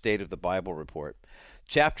in their State of the Bible report.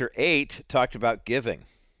 Chapter 8 talked about giving.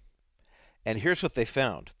 And here's what they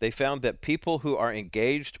found. They found that people who are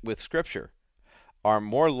engaged with Scripture are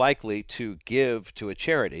more likely to give to a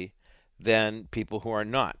charity than people who are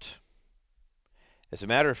not. As a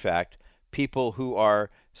matter of fact, people who are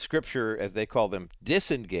Scripture, as they call them,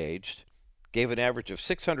 disengaged, gave an average of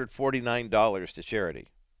 $649 to charity.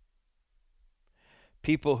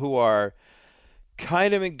 People who are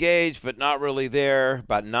kind of engaged but not really there,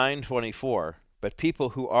 about $924. But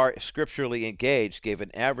people who are scripturally engaged gave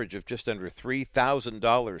an average of just under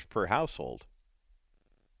 $3,000 per household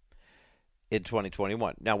in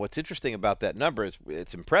 2021. Now, what's interesting about that number is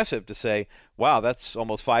it's impressive to say, wow, that's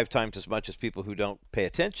almost 5 times as much as people who don't pay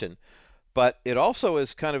attention. But it also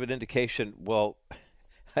is kind of an indication, well,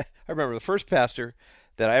 I remember the first pastor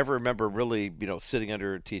that I ever remember really, sitting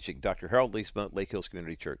under teaching, Dr. Harold Leesma, Lake Hills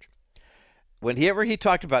Community Church. Whenever he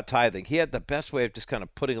talked about tithing, he had the best way of just kind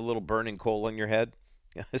of putting a little burning coal on your head,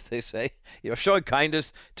 as they say, showing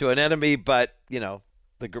kindness to an enemy, but, the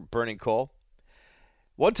burning coal.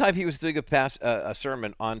 One time he was doing a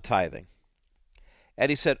sermon on tithing,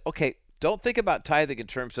 and he said, okay, don't think about tithing in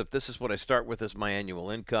terms of this is what I start with as my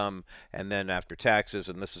annual income, and then after taxes,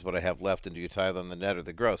 and this is what I have left, and do you tithe on the net or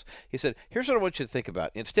the gross? He said, here's what I want you to think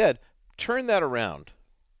about. Instead, turn that around.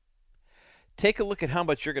 Take a look at how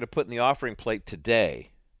much you're going to put in the offering plate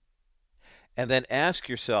today, and then ask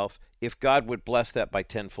yourself if God would bless that by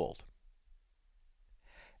tenfold.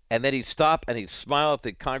 And then he'd stop and he'd smile at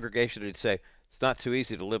the congregation and he'd say, it's not too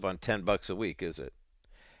easy to live on $10 a week, is it?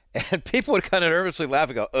 And people would kind of nervously laugh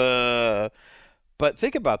and go, But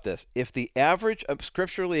think about this. If the average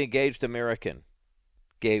scripturally engaged American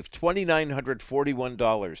gave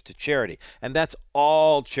 $2,941 to charity, and that's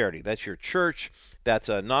all charity. That's your church. That's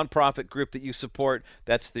a nonprofit group that you support.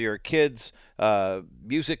 That's your kids'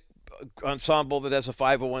 music ensemble that has a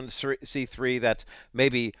 501c3. That's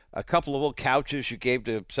maybe a couple of little couches you gave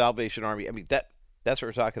to Salvation Army. I mean, that's what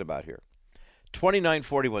we're talking about here.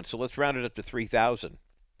 $2,941. So let's round it up to $3,000.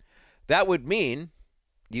 That would mean,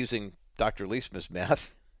 using Dr. Leesma's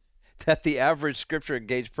math, that the average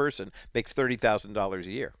scripture-engaged person makes $30,000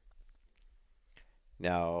 a year.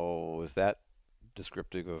 Now, is that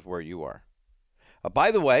descriptive of where you are.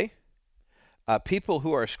 By the way, people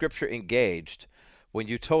who are Scripture engaged, when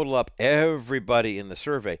you total up everybody in the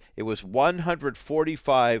survey, it was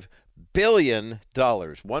 $145 billion.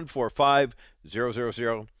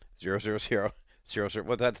 145,000,000,000.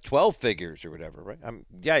 Well, that's 12 figures or whatever, right?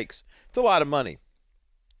 Yikes. It's a lot of money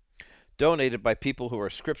donated by people who are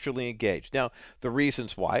scripturally engaged. Now, the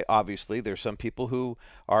reasons why, obviously, there's some people who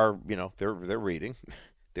are, they're reading,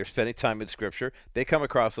 they're spending time in Scripture, they come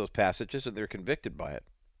across those passages and they're convicted by it.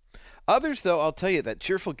 Others, though, I'll tell you, that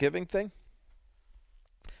cheerful giving thing,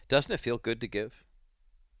 doesn't it feel good to give?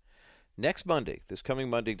 Next Monday, this coming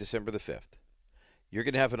Monday, December the 5th, you're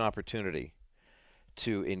going to have an opportunity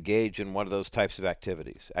to engage in one of those types of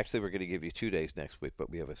activities. Actually, we're going to give you 2 days next week, but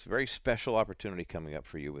we have a very special opportunity coming up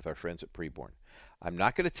for you with our friends at Preborn. I'm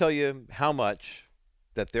not going to tell you how much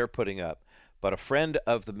that they're putting up, but a friend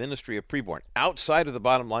of the ministry of Preborn, outside of the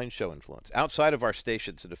Bottom Line Show influence, outside of our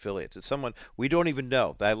stations and affiliates, it's someone we don't even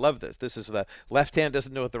know. I love this. This is the left hand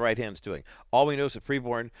doesn't know what the right hand's doing. All we know is that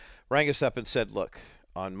Preborn rang us up and said, look,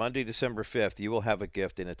 on Monday, December 5th, you will have a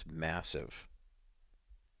gift, and it's massive.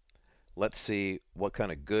 Let's see what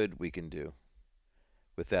kind of good we can do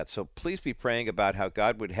with that. So please be praying about how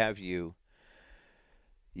God would have you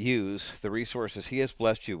use the resources he has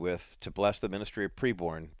blessed you with to bless the ministry of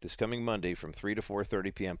Preborn this coming Monday from 3 to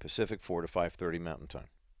 4:30 p.m. Pacific, 4 to 5:30 Mountain Time.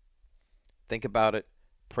 Think about it,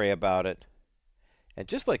 pray about it, and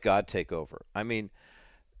just let God take over. I mean,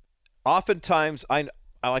 oftentimes I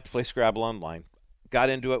like to play Scrabble online. Got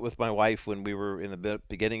into it with my wife when we were in the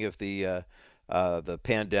beginning of the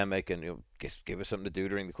pandemic, and give us something to do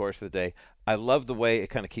during the course of the day. I love the way it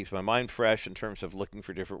kind of keeps my mind fresh in terms of looking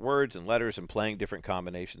for different words and letters and playing different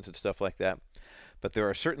combinations and stuff like that. But there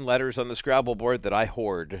are certain letters on the Scrabble board that I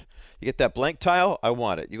hoard. You get that blank tile? I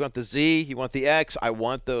want it. You want the Z? You want the X? I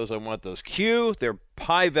want those. I want those. Q? They're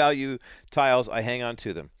high value tiles. I hang on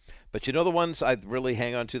to them. But you know the ones I really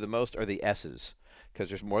hang on to the most are the S's, because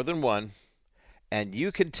there's more than one. And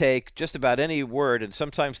you can take just about any word, and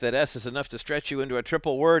sometimes that S is enough to stretch you into a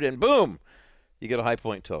triple word, and boom, you get a high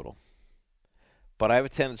point total. But I have a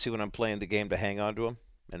tendency when I'm playing the game to hang on to them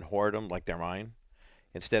and hoard them like they're mine,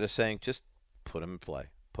 instead of saying, just put them in play,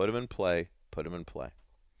 put them in play, put them in play.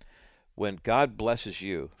 When God blesses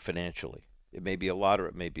you financially, it may be a lot or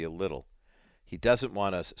it may be a little, he doesn't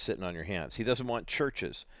want us sitting on your hands. He doesn't want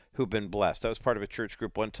churches who've been blessed. I was part of a church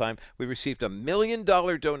group one time. We received $1 million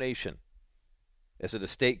donation as an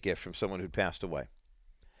estate gift from someone who'd passed away.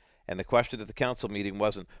 And the question at the council meeting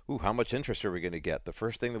wasn't, how much interest are we going to get? The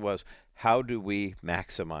first thing was, how do we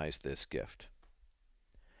maximize this gift?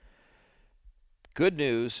 Good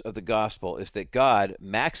news of the gospel is that God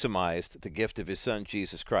maximized the gift of his son,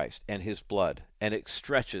 Jesus Christ, and his blood, and it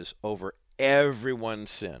stretches over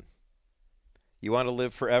everyone's sin. You want to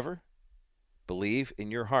live forever? Believe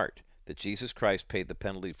in your heart that Jesus Christ paid the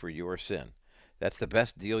penalty for your sin. That's the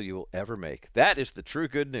best deal you will ever make. That is the true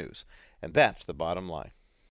good news, and that's the bottom line.